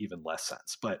make even less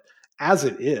sense. But as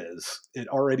it is, it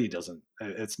already doesn't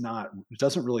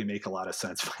really make a lot of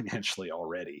sense financially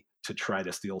already to try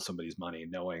to steal somebody's money,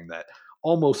 knowing that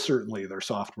almost certainly their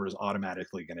software is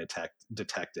automatically going to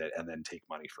detect it and then take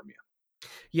money from you.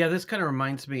 Yeah, this kind of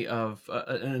reminds me of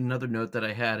another note that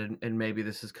I had, and maybe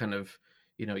this is kind of,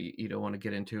 you don't want to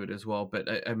get into it as well, but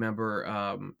I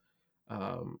remember,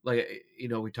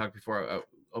 we talked before.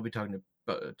 I'll be talking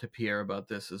to Pierre about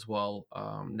this as well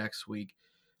next week,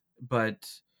 but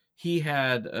he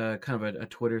had kind of a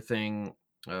Twitter thing,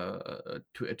 a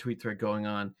tweet thread going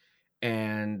on,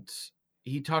 and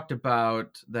he talked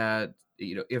about that,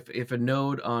 if a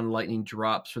node on Lightning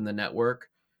drops from the network,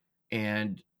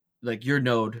 and like your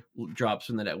node drops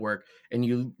from the network and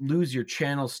you lose your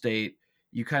channel state,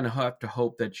 you kind of have to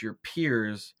hope that your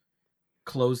peers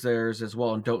close theirs as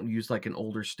well and don't use like an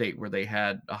older state where they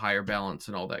had a higher balance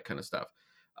and all that kind of stuff.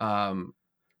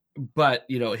 But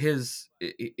his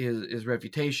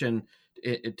refutation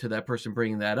to that person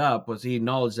bringing that up was he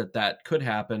acknowledged that could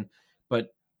happen,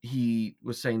 but he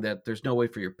was saying that there's no way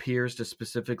for your peers to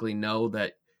specifically know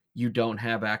that you don't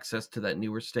have access to that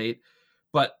newer state.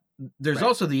 But there's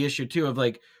also the issue too of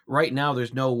like right now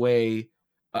there's no way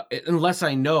unless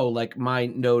I know like my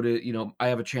node, I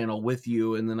have a channel with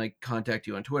you and then I contact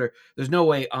you on Twitter. There's no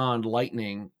way on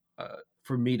Lightning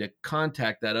for me to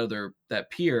contact that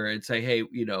peer and say, hey,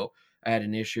 I had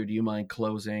an issue. Do you mind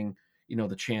closing,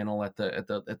 the channel at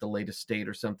the latest state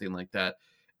or something like that?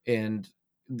 And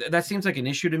that seems like an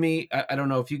issue to me. I don't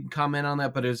know if you can comment on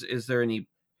that, but is there any?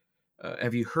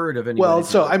 Have you heard of any? Well,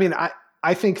 so I mean,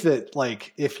 I think that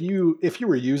like if you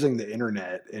were using the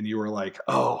internet and you were like,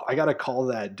 oh, I got to call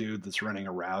that dude that's running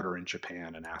a router in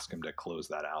Japan and ask him to close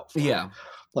that out. Yeah. Me.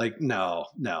 Like, no,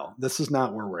 this is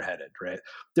not where we're headed, right?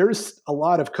 There's a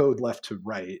lot of code left to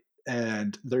write,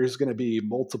 and there's going to be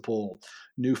multiple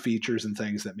new features and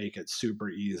things that make it super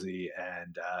easy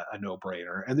and a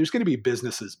no-brainer. And there's going to be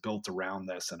businesses built around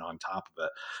this and on top of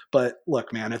it. But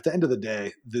look, man, at the end of the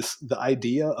day, the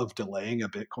idea of delaying a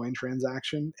Bitcoin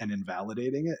transaction and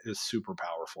invalidating it is super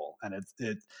powerful. And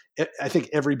I think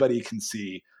everybody can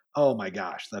see oh my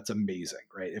gosh, that's amazing,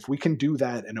 right? If we can do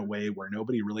that in a way where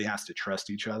nobody really has to trust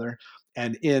each other,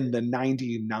 and in the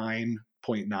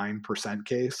 99.9%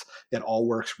 case, it all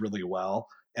works really well.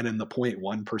 And in the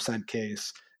 0.1%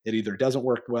 case, it either doesn't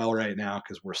work well right now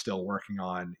because we're still working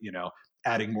on,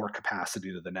 adding more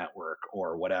capacity to the network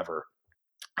or whatever,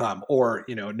 or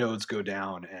nodes go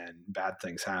down and bad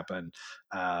things happen,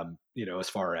 as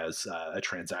far as a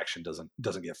transaction doesn't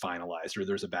get finalized, or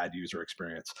there's a bad user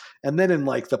experience. And then in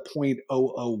like the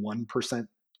 0.001%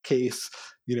 case,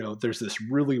 there's this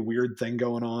really weird thing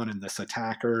going on, and this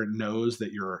attacker knows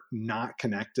that you're not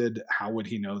connected. How would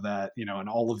he know that? And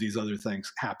all of these other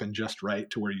things happen just right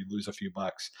to where you lose a few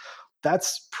bucks.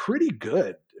 That's pretty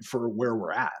good for where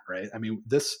we're at, right? I mean,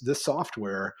 this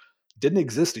software didn't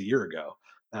exist a year ago.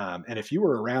 And if you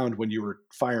were around when you were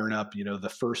firing up,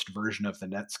 the first version of the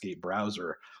Netscape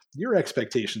browser, your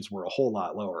expectations were a whole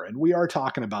lot lower. And we are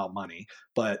talking about money,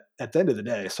 but at the end of the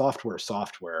day, software is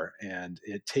software, and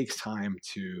it takes time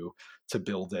to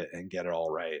build it and get it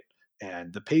all right.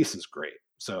 And the pace is great.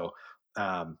 So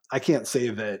I can't say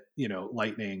that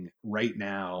Lightning right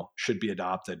now should be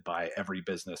adopted by every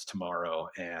business tomorrow,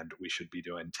 and we should be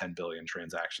doing 10 billion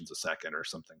transactions a second or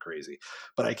something crazy.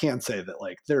 But I can say that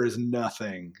like there is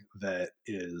nothing that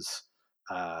is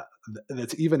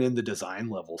that's even in the design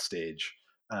level stage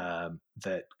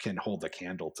that can hold a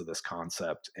candle to this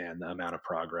concept, and the amount of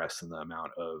progress and the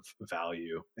amount of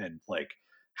value, and like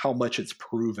how much it's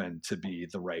proven to be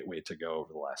the right way to go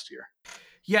over the last year.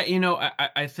 Yeah,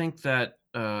 I think that,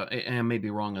 and I may be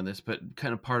wrong on this, but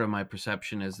kind of part of my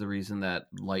perception is the reason that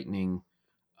Lightning,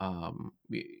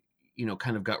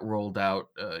 kind of got rolled out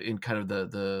in kind of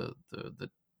the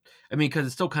I mean, because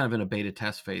it's still kind of in a beta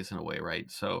test phase in a way, right?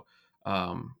 So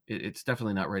it's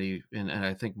definitely not ready, and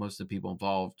I think most of the people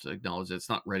involved acknowledge that it's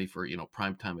not ready for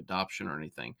prime time adoption or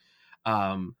anything.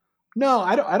 No,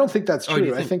 I don't think that's Oh, do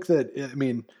you true. I think? think that, I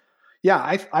mean, yeah,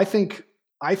 I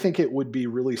think it would be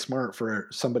really smart for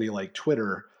somebody like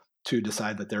Twitter to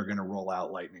decide that they're going to roll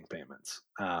out Lightning payments.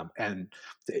 And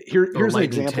Or here's an lightning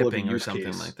example of a tipping or use something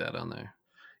case. like that on there.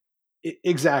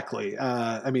 Exactly.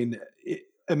 I mean,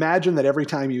 imagine that every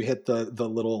time you hit the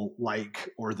little like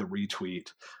or the retweet,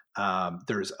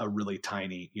 there's a really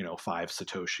tiny, 5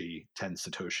 Satoshi, 10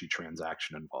 Satoshi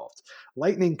transaction involved.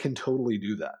 Lightning can totally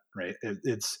do that, right?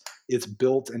 It's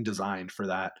built and designed for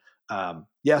that.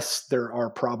 Yes, there are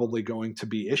probably going to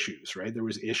be issues, right? There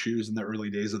was issues in the early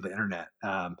days of the internet,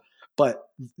 but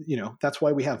that's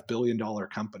why we have billion-dollar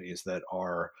companies that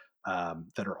are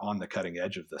on the cutting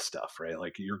edge of this stuff, right?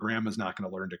 Like your grandma's not going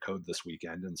to learn to code this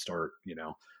weekend and start,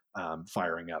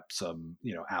 firing up some,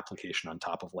 application on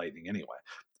top of Lightning anyway.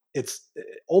 It's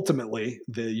ultimately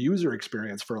the user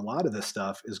experience for a lot of this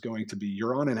stuff is going to be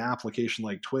you're on an application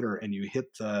like Twitter and you hit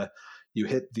the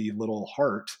little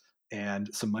heart,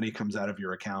 and some money comes out of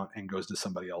your account and goes to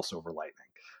somebody else over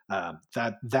Lightning.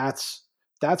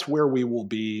 That's where we will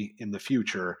be in the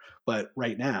future. But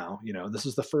right now, this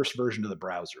is the first version of the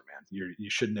browser, man. You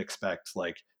shouldn't expect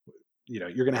like,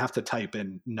 you're going to have to type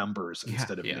in numbers Yeah,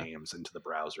 instead of yeah, names into the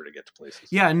browser to get to places.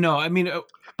 yeah. No, I mean,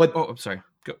 But oh, I'm sorry.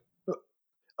 Go.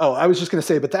 Oh, I was just going to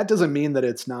say, but that doesn't mean that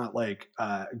it's not like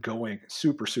going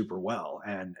super, super well.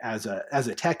 And as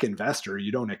a tech investor,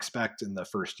 you don't expect in the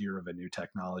first year of a new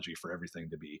technology for everything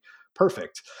to be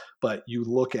perfect. But you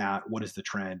look at what is the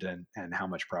trend, and how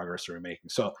much progress are we making.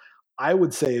 So I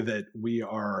would say that we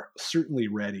are certainly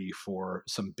ready for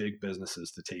some big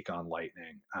businesses to take on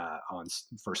Lightning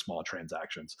for small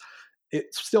transactions.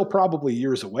 It's still probably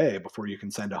years away before you can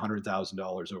send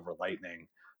 $100,000 over Lightning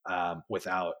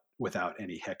without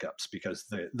any hiccups, because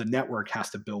the network has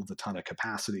to build a ton of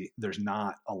capacity. There's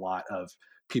not a lot of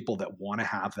people that want to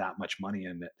have that much money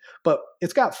in it, but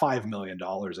it's got $5 million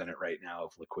in it right now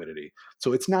of liquidity.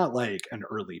 So it's not like an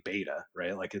early beta,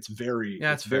 right? Like it's very,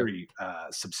 Yeah, it's that's fair. very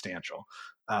substantial.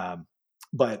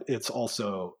 But it's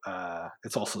also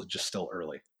just still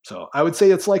early. So I would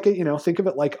say it's like think of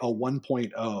it like a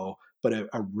 1.0, but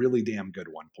a really damn good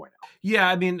 1.0. Yeah,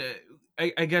 I mean,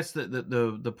 I guess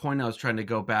the point I was trying to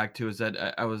go back to is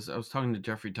that I was talking to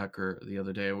Jeffrey Tucker the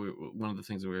other day. One of the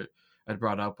things that I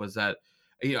brought up was that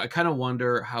I kind of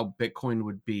wonder how Bitcoin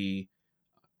would be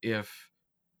if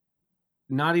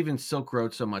not even Silk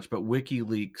Road so much, but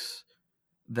WikiLeaks.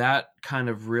 That kind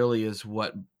of really is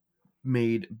what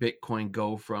made Bitcoin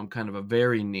go from kind of a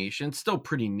very niche, and still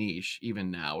pretty niche even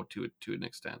now to an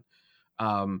extent.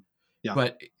 Um, Yeah.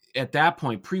 but at that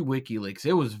point, pre WikiLeaks,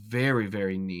 it was very,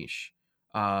 very niche.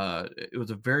 It was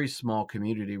a very small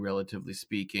community, relatively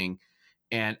speaking.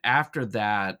 And after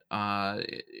that,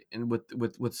 and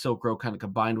with Silk Road kind of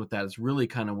combined with that, is really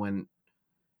kind of when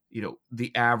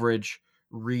the average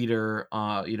reader,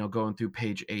 going through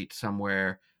page 8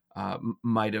 somewhere,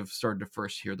 might have started to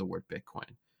first hear the word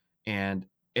Bitcoin. And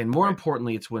more Right.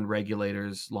 importantly, it's when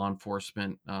regulators, law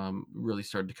enforcement, really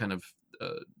started to kind of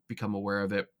become aware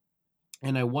of it.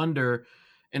 And I wonder,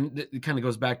 and it kind of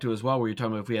goes back to as well, where you're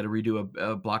talking about if we had to redo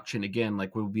a blockchain again,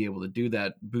 like we'll be able to do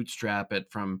that, bootstrap it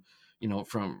from,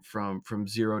 from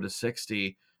 0 to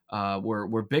 60,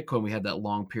 where Bitcoin, we had that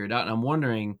long period out. And I'm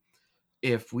wondering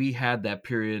if we had that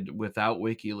period without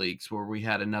WikiLeaks, where we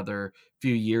had another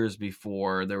few years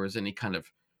before there was any kind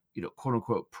of, quote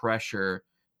unquote pressure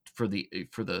for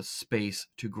the space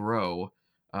to grow,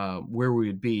 where we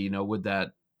would be. Would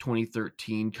that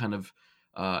 2013 kind of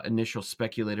initial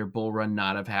speculator bull run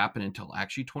not have happened until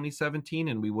actually 2017,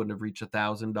 and we wouldn't have reached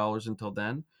 $1,000 until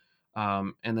then?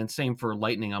 And then same for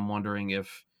Lightning. I'm wondering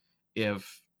if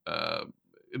I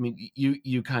mean,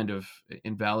 you kind of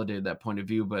invalidated that point of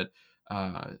view, but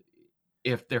uh,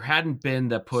 if there hadn't been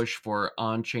the push for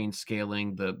on-chain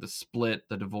scaling, the split,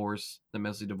 the divorce, the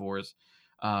messy divorce,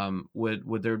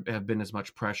 would there have been as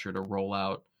much pressure to roll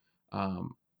out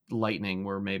um, Lightning,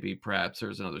 where maybe perhaps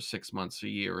there's another 6 months, a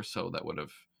year or so that would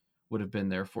have been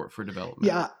there for development?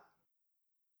 Yeah,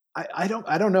 I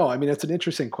don't know. I mean, it's an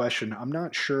interesting question. I'm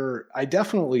not sure. I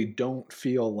definitely don't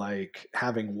feel like,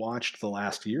 having watched the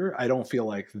last year, I don't feel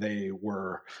like they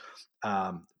were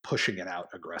pushing it out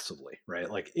aggressively, right?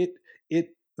 Like it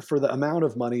for the amount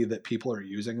of money that people are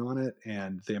using on it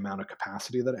and the amount of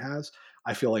capacity that it has,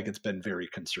 I feel like it's been very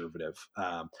conservative.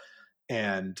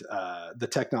 And the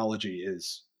technology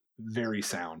is very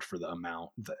sound for the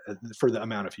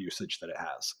amount of usage that it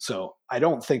has. So I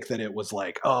don't think that it was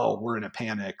like, oh, we're in a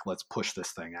panic, let's push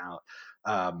this thing out.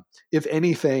 If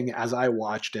anything, as I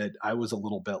watched it, I was a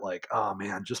little bit like, oh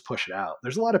man, just push it out.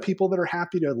 There's a lot of people that are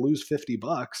happy to lose $50.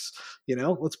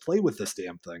 Let's play with this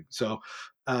damn thing. So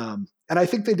and I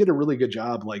think they did a really good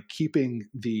job, like keeping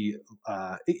the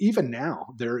even now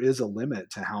there is a limit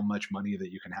to how much money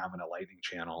that you can have in a Lightning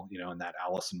channel. In that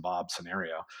Alice and Bob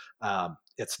scenario,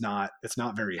 it's not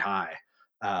very high.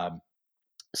 Um,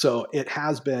 so it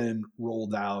has been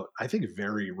rolled out, I think,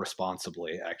 very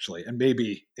responsibly, actually. And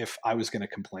maybe if I was going to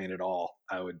complain at all,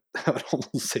 I would I would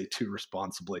almost say too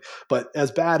responsibly. But as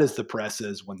bad as the press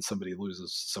is when somebody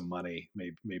loses some money,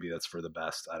 maybe that's for the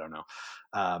best. I don't know.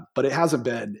 But it hasn't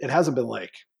been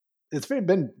like, it's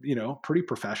been pretty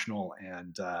professional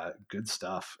and good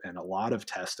stuff, and a lot of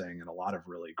testing and a lot of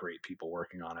really great people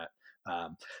working on it.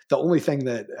 The only thing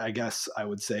that I guess I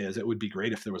would say is it would be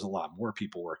great if there was a lot more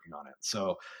people working on it.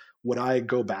 So would I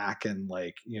go back and,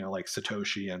 like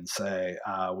Satoshi, and say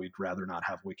we'd rather not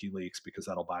have WikiLeaks because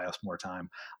that'll buy us more time?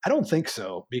 I don't think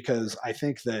so, because I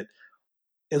think that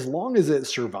as long as it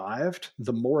survived,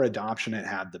 the more adoption it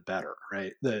had, the better,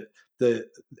 right? The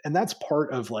and that's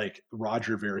part of, like,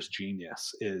 Roger Ver's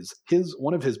genius. Is his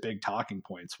one of his big talking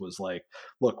points was like,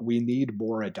 look, we need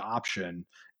more adoption,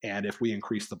 and if we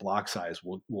increase the block size,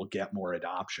 we'll get more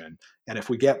adoption. And if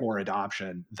we get more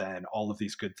adoption, then all of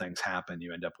these good things happen.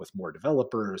 You end up with more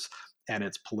developers, and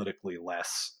it's politically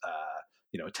less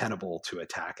tenable to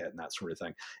attack it and that sort of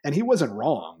thing. And he wasn't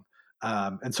wrong.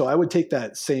 And so I would take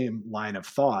that same line of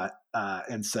thought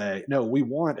and say, no, we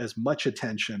want as much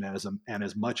attention and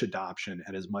as much adoption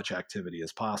and as much activity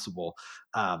as possible.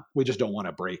 We just don't want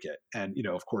to break it. And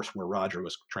of course, where Roger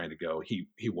was trying to go, he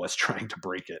was trying to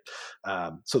break it.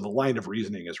 So the line of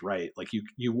reasoning is right. Like,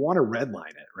 you want to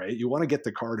redline it, right? You want to get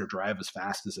the car to drive as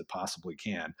fast as it possibly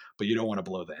can, but you don't want to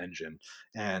blow the engine.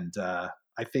 And I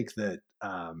think that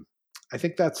I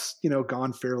think that's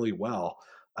gone fairly well.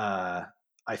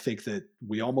 I think that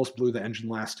we almost blew the engine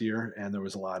last year, and there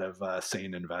was a lot of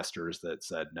sane investors that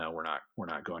said, "No, we're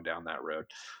not going down that road."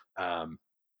 Um,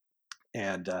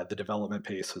 and the development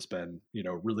pace has been,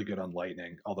 really good on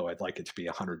Lightning. Although I'd like it to be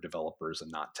 100 developers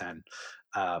and not 10.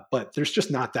 But there's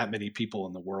just not that many people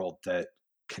in the world that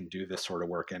can do this sort of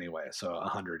work anyway. So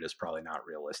 100 is probably not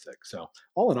realistic. So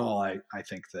all in all, I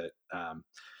think that.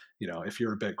 If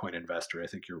you're a Bitcoin investor, I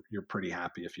think you're pretty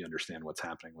happy if you understand what's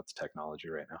happening with the technology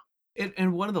right now.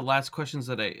 And one of the last questions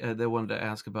that I wanted to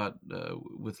ask about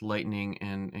with Lightning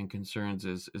and concerns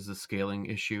is the scaling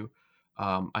issue.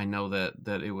 I know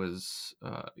that it was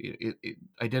it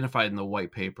identified in the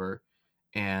white paper,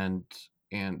 and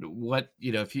what,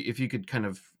 if you could kind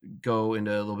of go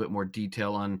into a little bit more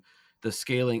detail on the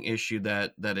scaling issue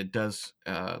that it does,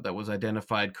 that was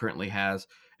identified, currently has,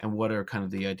 and what are kind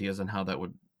of the ideas on how that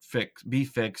would be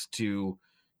fixed to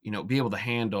be able to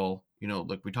handle,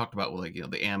 like we talked about with,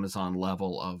 like, the Amazon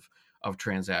level of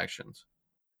transactions.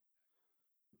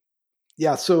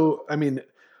 Yeah, so I mean,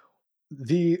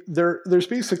 there's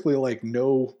basically like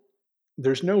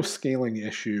there's no scaling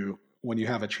issue when you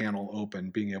have a channel open,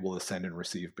 being able to send and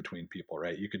receive between people,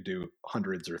 right? You could do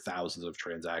hundreds or thousands of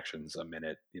transactions a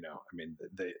minute. I mean,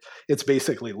 it's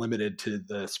basically limited to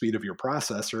the speed of your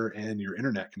processor and your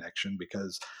internet connection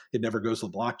because it never goes to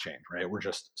the blockchain, right? We're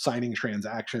just signing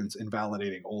transactions,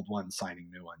 invalidating old ones, signing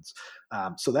new ones.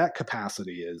 So that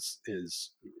capacity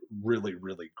is really,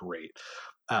 really great.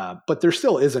 But there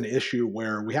still is an issue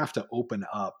where we have to open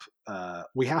up.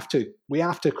 We have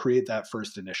to create that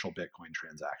first initial Bitcoin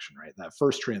transaction, right? That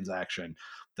first transaction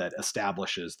that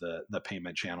establishes the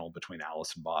payment channel between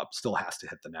Alice and Bob still has to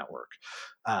hit the network.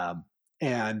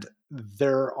 And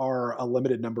there are a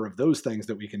limited number of those things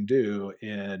that we can do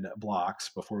in blocks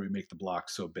before we make the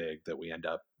blocks so big that we end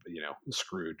up,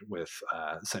 screwed with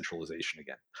centralization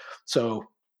again. So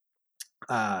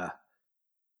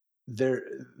there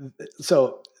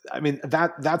so I mean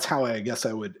that's how I guess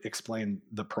I would explain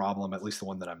the problem, at least the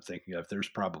one that I'm thinking of. There's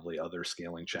probably other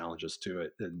scaling challenges to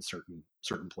it in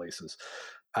certain places.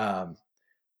 um,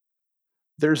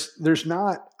 there's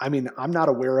not, I mean, I'm not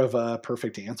aware of a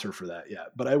perfect answer for that yet,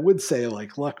 but I would say,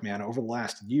 like, look, man, over the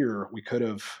last year we could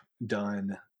have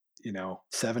done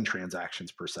 7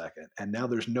 transactions per second, and now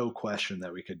there's no question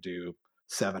that we could do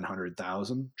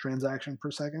 700,000 transaction per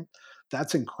second.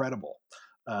 That's incredible.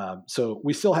 So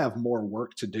we still have more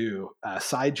work to do.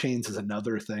 Side chains is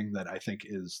another thing that I think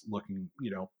is looking,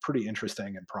 pretty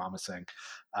interesting and promising.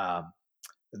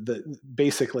 The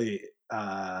basically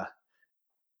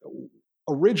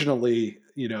Originally,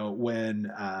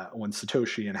 when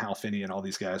Satoshi and Hal Finney and all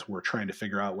these guys were trying to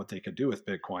figure out what they could do with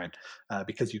Bitcoin,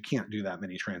 because you can't do that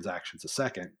many transactions a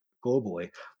second globally,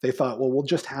 they thought, well, we'll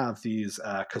just have these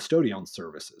custodial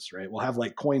services, right? We'll have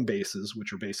like Coinbases,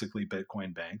 which are basically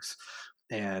Bitcoin banks.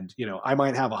 And I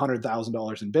might have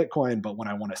 $100,000 in Bitcoin, but when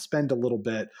I want to spend a little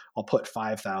bit, I'll put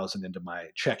 5,000 into my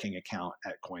checking account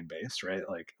at Coinbase, right?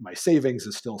 Like my savings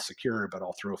is still secure, but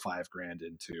I'll throw $5,000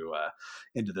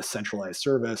 into the centralized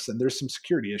service, and there's some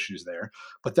security issues there.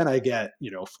 But then I get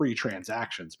free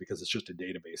transactions because it's just a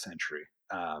database entry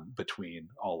between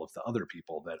all of the other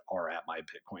people that are at my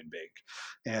Bitcoin bank.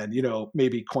 And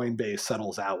maybe Coinbase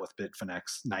settles out with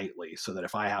Bitfinex nightly, so that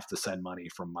if I have to send money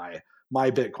from my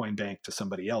Bitcoin bank to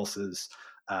somebody else's,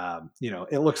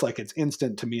 it looks like it's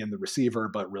instant to me and the receiver,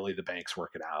 but really the banks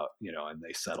work it out, and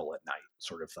they settle at night,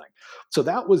 sort of thing. So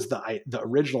that was the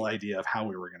original idea of how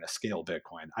we were going to scale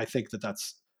Bitcoin. I think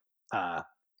that's, I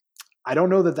don't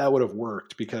know that would have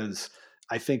worked, because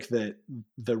I think that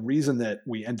the reason that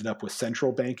we ended up with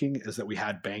central banking is that we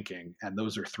had banking, and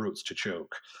those are throats to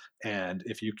choke. And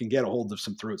if you can get a hold of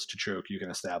some throats to choke, you can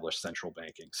establish central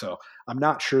banking. So I'm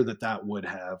not sure that would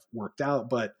have worked out,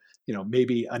 but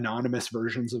maybe anonymous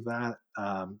versions of that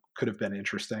could have been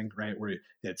interesting, right? Where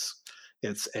it's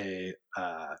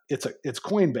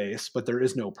Coinbase, but there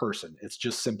is no person. It's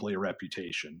just simply a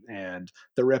reputation, and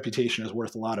the reputation is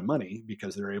worth a lot of money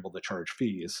because they're able to charge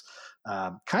fees.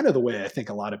 Kind of the way I think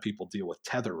a lot of people deal with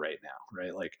Tether right now,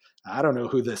 right? Like, I don't know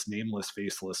who this nameless,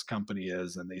 faceless company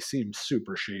is, and they seem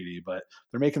super shady, but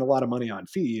they're making a lot of money on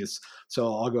fees. So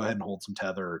I'll go ahead and hold some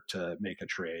Tether to make a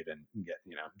trade and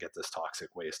get this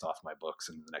toxic waste off my books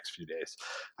in the next few days.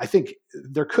 I think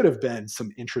there could have been some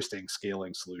interesting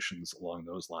scaling solutions along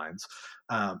those lines.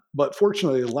 But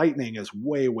fortunately, Lightning is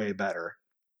way, way better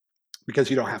because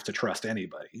you don't have to trust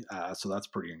anybody. So that's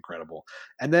pretty incredible.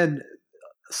 And then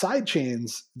side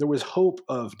chains, there was hope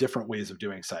of different ways of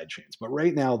doing side chains. But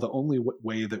right now, the only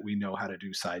way that we know how to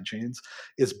do side chains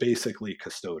is basically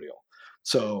custodial.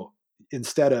 So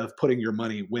instead of putting your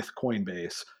money with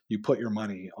Coinbase, you put your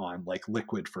money on like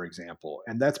Liquid, for example.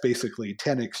 And that's basically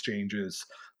 10 exchanges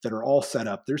that are all set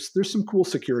up. There's some cool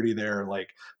security there. Like,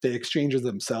 the exchanges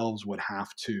themselves would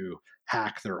have to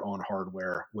hack their own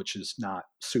hardware, which is not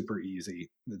super easy.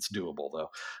 It's doable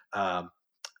though.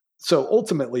 So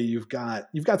ultimately, you've got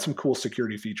some cool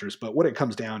security features, but what it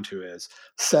comes down to is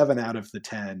 7 out of the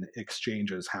 10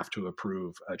 exchanges have to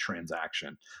approve a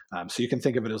transaction. So you can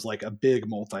think of it as like a big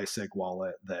multi-sig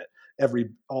wallet that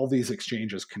all these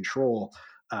exchanges control,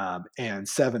 and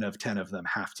 7 of 10 of them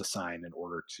have to sign in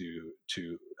order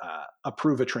to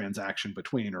approve a transaction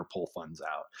between or pull funds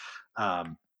out.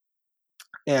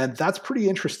 And that's pretty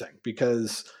interesting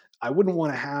because I wouldn't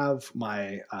want to have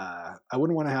like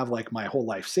my whole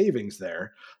life savings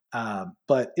there,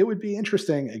 but it would be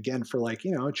interesting again for like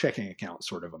a checking account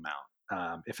sort of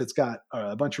amount. If it's got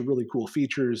a bunch of really cool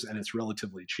features and it's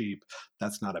relatively cheap,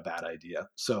 that's not a bad idea.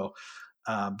 So,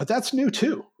 but that's new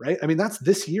too, right? I mean, that's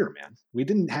this year, man. We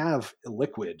didn't have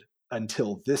Liquid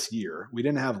until this year. We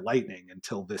didn't have Lightning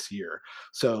until this year.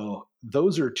 So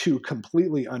those are two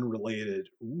completely unrelated,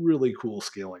 really cool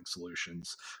scaling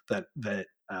solutions that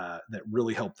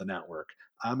really help the network.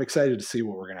 I'm excited to see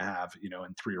what we're going to have, in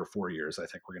 3 or 4 years. I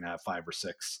think we're going to have 5 or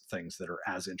 6 things that are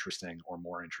as interesting or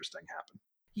more interesting happen.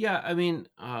 Yeah, I mean,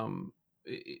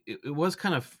 it was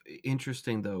kind of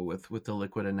interesting though with the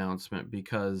Liquid announcement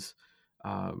because,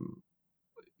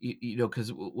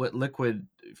 because what Liquid,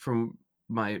 from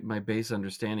my base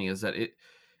understanding, is that it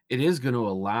is going to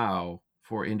allow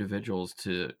for individuals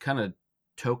to kind of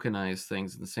tokenize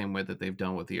things in the same way that they've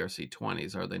done with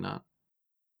ERC20s, are they not?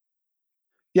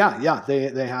 Yeah,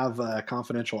 they have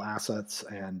confidential assets,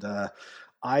 and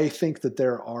I think that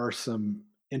there are some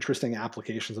interesting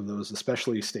applications of those,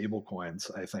 especially stable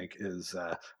coins. I think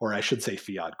or I should say,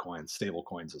 fiat coins. Stable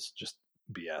coins is just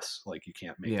BS. Like, you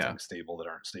can't make Yeah. things stable that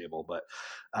aren't stable.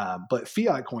 But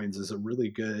fiat coins is a really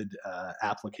good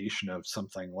application of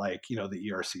something like the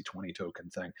ERC20 token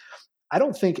thing. I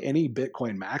don't think any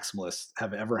Bitcoin maximalists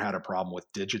have ever had a problem with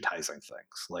digitizing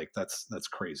things. Like, that's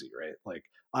crazy, right? Like,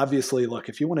 obviously, look,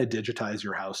 if you want to digitize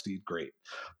your house deed, great,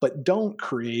 but don't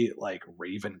create like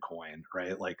Ravencoin,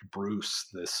 right? Like Bruce,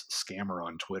 this scammer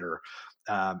on Twitter,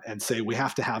 and say we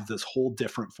have to have this whole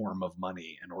different form of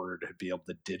money in order to be able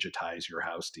to digitize your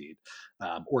house deed,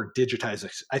 or digitize.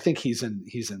 I think he's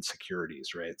in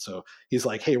securities, right? So he's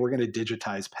like, hey, we're going to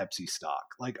digitize Pepsi stock.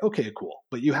 Like, okay, cool,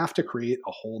 but you have to create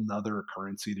a whole nother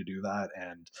currency to do that,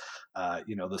 and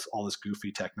all this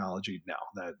goofy technology. No,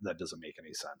 that doesn't make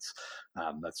any sense.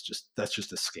 That's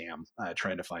just a scam,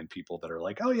 trying to find people that are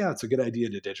like, oh yeah, it's a good idea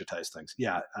to digitize things.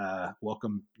 Yeah,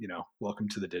 welcome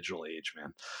to the digital age,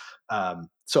 man.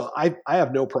 So I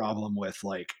have no problem with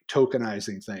like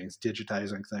tokenizing things,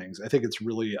 digitizing things. I think it's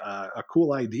really a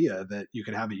cool idea that you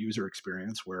can have a user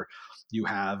experience where you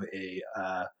have a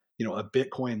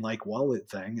Bitcoin like wallet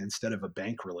thing instead of a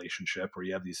bank relationship where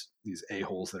you have these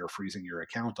a-holes that are freezing your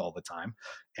account all the time,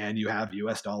 and you have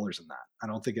US dollars in that. I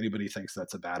don't think anybody thinks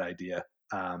that's a bad idea.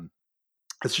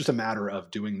 It's just a matter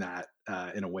of doing that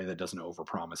in a way that doesn't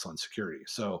overpromise on security.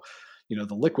 So,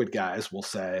 the Liquid guys will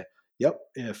say, yep,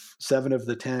 if 7 of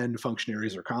the 10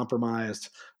 functionaries are compromised,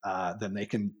 then they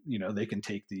can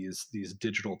take these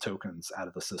digital tokens out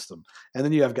of the system. And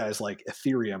then you have guys like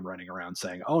Ethereum running around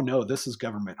saying, oh no, this is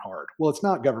government hard. Well, it's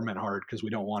not government hard because we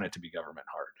don't want it to be government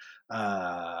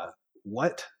hard.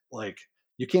 What? Like,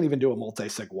 you can't even do a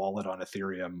multi-sig wallet on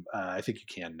Ethereum. I think you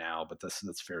can now, but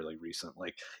that's fairly recent.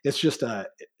 Like, it's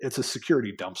a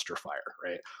security dumpster fire,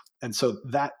 right? And so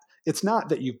that it's not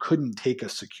that you couldn't take a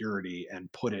security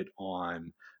and put it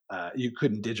on. You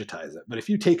couldn't digitize it, but if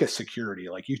you take a security,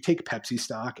 like you take Pepsi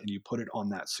stock and you put it on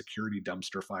that security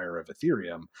dumpster fire of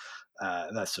Ethereum,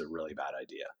 that's a really bad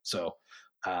idea. So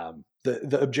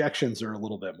the objections are a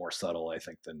little bit more subtle, I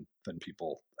think, than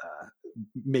people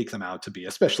make them out to be,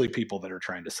 especially people that are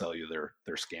trying to sell you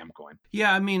their scam coin.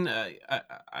 Yeah, I mean,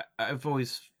 I've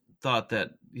always thought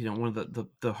that one of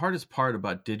the hardest part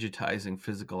about digitizing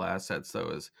physical assets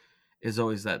though is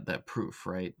always that proof,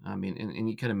 right? I mean, and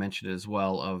you kind of mentioned it as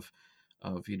well of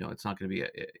it's not going to be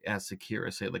as secure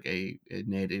as say like a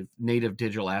native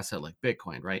digital asset like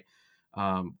Bitcoin, right?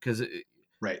 Because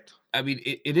right. I mean,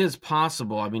 it is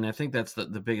possible. I mean, I think that's the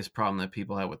biggest problem that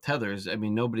people have with tethers. I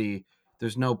mean,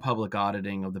 there's no public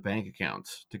auditing of the bank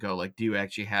accounts to go like, do you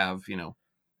actually have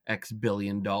X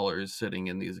billion dollars sitting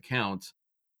in these accounts?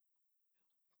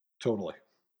 Totally.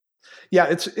 Yeah,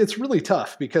 it's really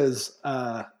tough because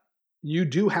you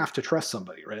do have to trust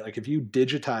somebody, right? Like, if you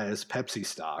digitize Pepsi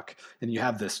stock and you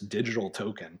have this digital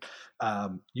token,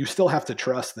 you still have to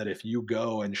trust that if you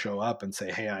go and show up and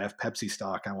say, hey, I have Pepsi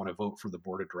stock, I want to vote for the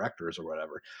board of directors or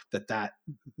whatever,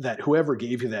 that whoever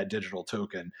gave you that digital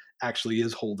token actually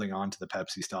is holding on to the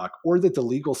Pepsi stock, or that the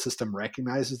legal system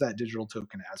recognizes that digital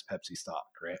token as Pepsi stock,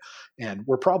 right? And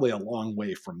we're probably a long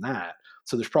way from that.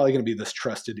 So there's probably going to be this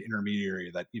trusted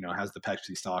intermediary that has the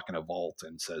Pepsi stock in a vault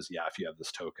and says, yeah, if you have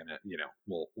this token,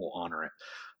 we'll honor it.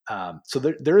 So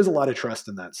there is a lot of trust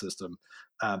in that system.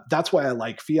 That's why I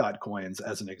like fiat coins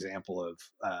as an example of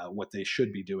what they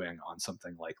should be doing on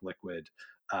something like Liquid.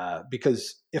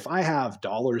 Because if I have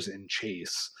dollars in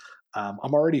Chase, I'm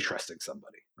already trusting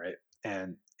somebody, right?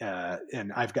 And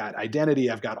I've got identity,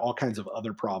 I've got all kinds of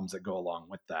other problems that go along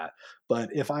with that. But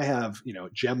if I have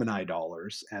Gemini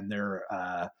dollars and they're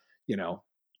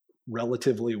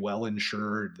relatively well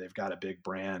insured, they've got a big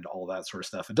brand, all that sort of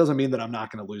stuff, it doesn't mean that I'm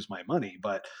not going to lose my money,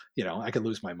 but I could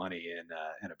lose my money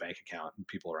in a bank account, and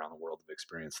people around the world have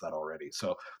experienced that already.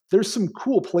 So there's some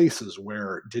cool places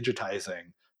where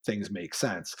digitizing things make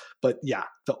sense. But yeah,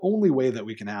 the only way that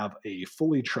we can have a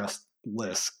fully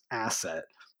trustless asset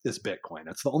is Bitcoin.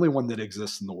 It's the only one that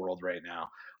exists in the world right now.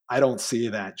 I don't see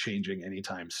that changing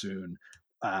anytime soon.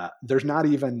 There's not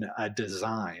even a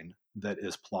design that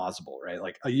is plausible, right?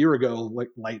 Like a year ago, like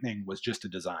Lightning was just a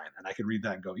design, and I could read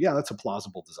that and go, yeah, that's a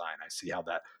plausible design. I see how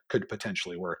that could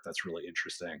potentially work. That's really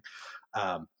interesting.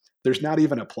 Um, there's not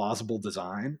even a plausible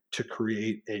design to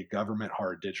create a government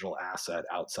hard digital asset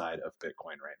outside of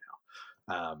Bitcoin right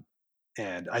now.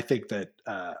 And I think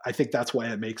that's why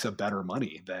it makes a better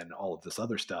money than all of this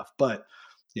other stuff. But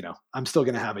I'm still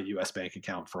going to have a U.S. bank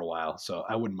account for a while, so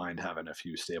I wouldn't mind having a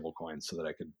few stable coins so that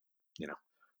I could, you know,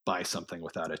 buy something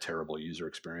without a terrible user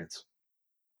experience.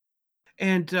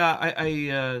 And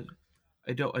I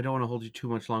don't want to hold you too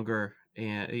much longer.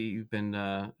 And you've been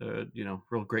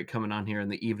real great coming on here in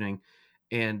the evening.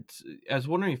 And I was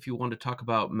wondering if you want to talk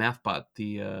about MathBot,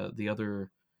 the other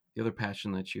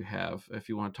passion that you have. If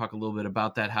you want to talk a little bit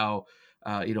about that, how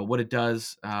what it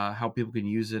does, how people can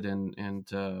use it, and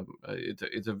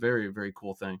it's a very, very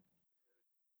cool thing.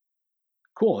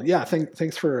 Cool. Yeah.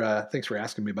 Thanks for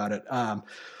asking me about it.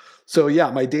 So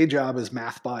yeah, my day job is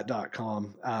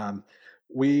mathbot.com.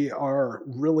 We are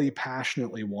really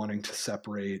passionately wanting to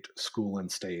separate school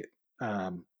and state.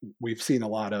 We've seen a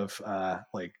lot of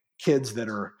like kids that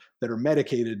are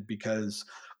medicated because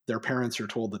their parents are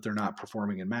told that they're not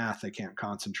performing in math, they can't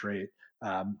concentrate.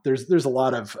 There's a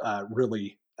lot of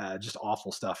really just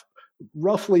awful stuff.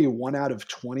 Roughly 1 out of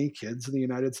 20 kids in the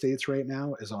United States right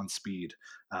now is on speed,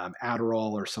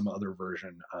 Adderall or some other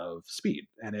version of speed,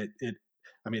 and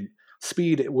I mean,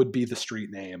 speed would be the street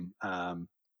name,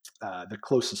 the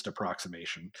closest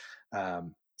approximation.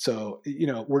 So,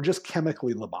 we're just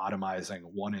chemically lobotomizing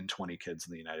 1 in 20 kids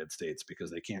in the United States because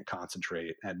they can't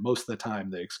concentrate. And most of the time,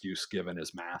 the excuse given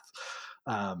is math.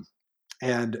 Um,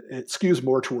 and it skews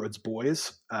more towards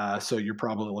boys. So you're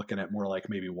probably looking at more like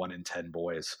maybe 1 in 10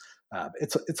 boys.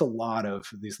 It's a lot of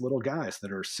these little guys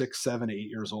that are 6, 7, 8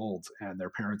 years old, and their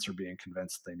parents are being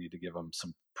convinced they need to give them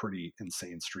some pretty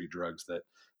insane street drugs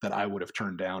that I would have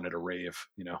turned down at a rave,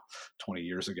 20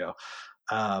 years ago.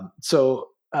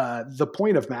 The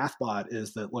point of MathBot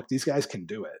is that look, these guys can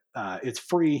do it. It's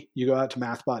free. You go out to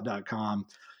mathbot.com,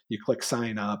 you click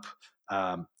sign up.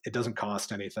 It doesn't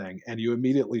cost anything, and you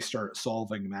immediately start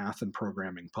solving math and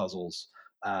programming puzzles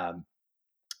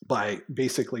by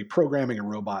basically programming a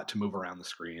robot to move around the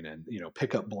screen and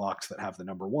pick up blocks that have the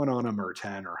number 1 on them or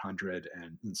 10 or 100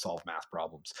 and solve math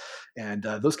problems. And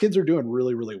those kids are doing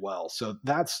really, really well. So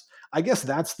I guess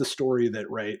that's the story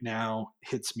that right now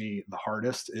hits me the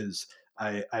hardest is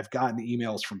I've gotten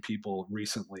emails from people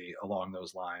recently along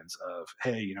those lines of,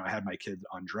 hey, I had my kid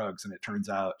on drugs, and it turns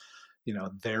out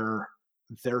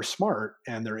they're smart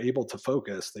and they're able to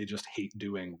focus. They just hate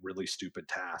doing really stupid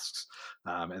tasks,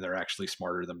 and they're actually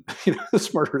smarter than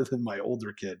smarter than my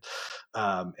older kid.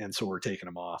 And so we're taking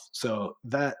them off. So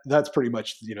that's pretty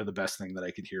much the best thing that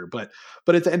I could hear. But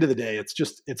at the end of the day,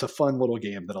 it's a fun little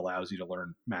game that allows you to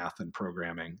learn math and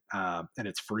programming, and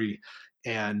it's free.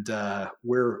 And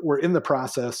we're in the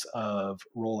process of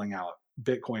rolling out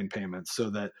Bitcoin payments so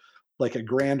that like a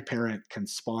grandparent can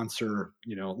sponsor,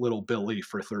 little Billy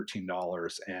for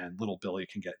 $13, and little Billy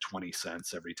can get 20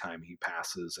 cents every time he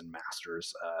passes and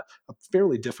masters a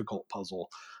fairly difficult puzzle,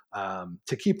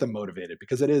 to keep them motivated,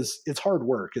 because it's hard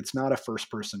work. It's not a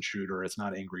first person shooter. It's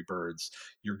not Angry Birds.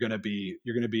 You're going to be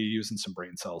using some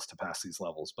brain cells to pass these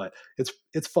levels, but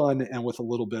it's fun. And with a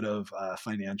little bit of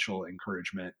financial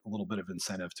encouragement, a little bit of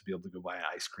incentive to be able to go buy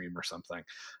ice cream or something,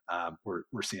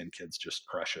 we're seeing kids just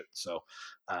crush it. So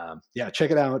yeah,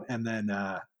 check it out. And then,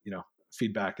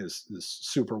 feedback is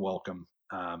super welcome.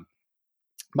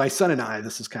 My son and I,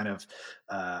 this is kind of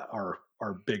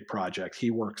our big project.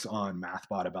 He works on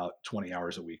MathBot about 20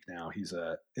 hours a week now. He's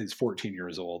 14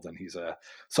 years old, and he's a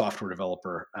software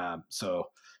developer. So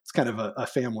it's kind of a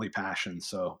family passion.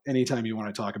 So anytime you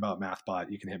want to talk about MathBot,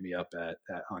 you can hit me up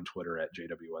on Twitter at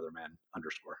 @JWWeatherman_.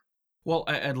 Well,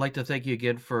 I'd like to thank you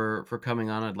again for coming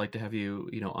on. I'd like to have you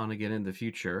on again in the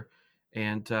future.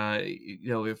 And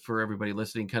if for everybody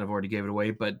listening, kind of already gave it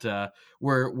away, but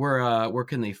where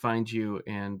can they find you,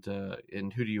 and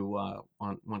who do you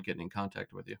want getting in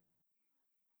contact with you?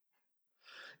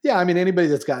 Yeah, I mean, anybody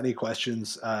that's got any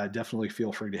questions, definitely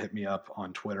feel free to hit me up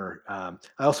on Twitter. I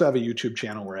also have a YouTube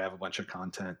channel where I have a bunch of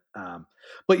content.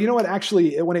 But you know what?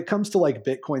 Actually, when it comes to like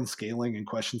Bitcoin scaling and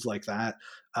questions like that,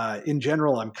 in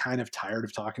general, I'm kind of tired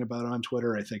of talking about it on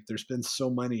Twitter. I think there's been so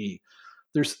many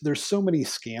there's so many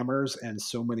scammers and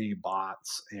so many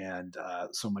bots and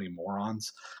so many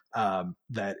morons,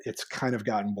 that it's kind of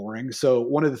gotten boring. So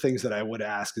one of the things that I would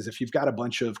ask is if you've got a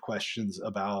bunch of questions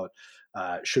about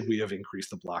should we have increased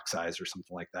the block size or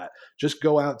something like that? Just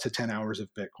go out to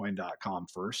 10hoursofbitcoin.com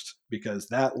first, because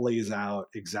that lays out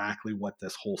exactly what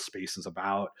this whole space is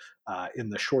about in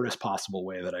the shortest possible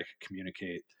way that I could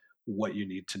communicate what you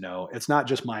need to know. It's not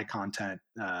just my content.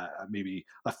 Maybe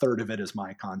a third of it is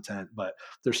my content, but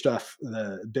there's stuff,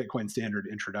 the Bitcoin Standard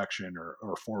introduction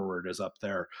or forward is up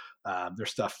there. There's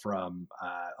stuff from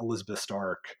Elizabeth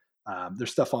Stark.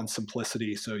 There's stuff on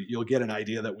simplicity. So you'll get an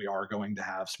idea that we are going to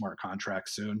have smart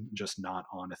contracts soon, just not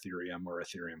on Ethereum or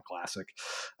Ethereum Classic.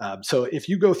 So if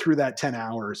you go through that 10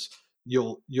 hours,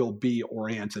 you'll be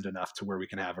oriented enough to where we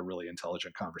can have a really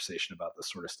intelligent conversation about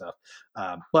this sort of stuff.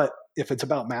 But if it's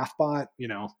about MathBot, you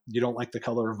don't like the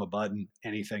color of a button,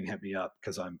 anything, hit me up,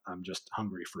 because I'm just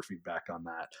hungry for feedback on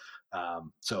that.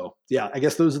 So yeah, I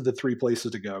guess those are the three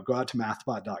places to go. Go out to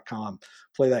mathbot.com,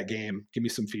 play that game, give me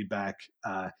some feedback,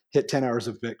 hit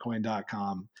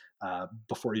 10hoursofbitcoin.com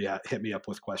before you hit me up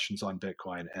with questions on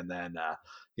Bitcoin, and then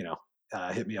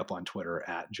hit me up on Twitter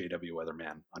at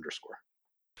JWWeatherman_.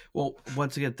 Well,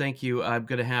 once again, thank you. I'm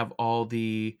going to have all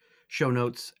the show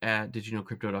notes at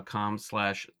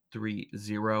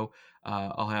didyouknowcrypto.com/30.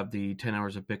 I'll have the 10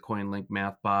 hours of Bitcoin link,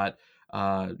 MathBot,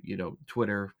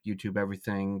 Twitter, YouTube,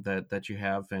 everything that you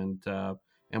have. And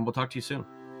we'll talk to you soon.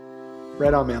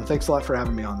 Right on, man. Thanks a lot for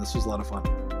having me on. This was a lot of fun.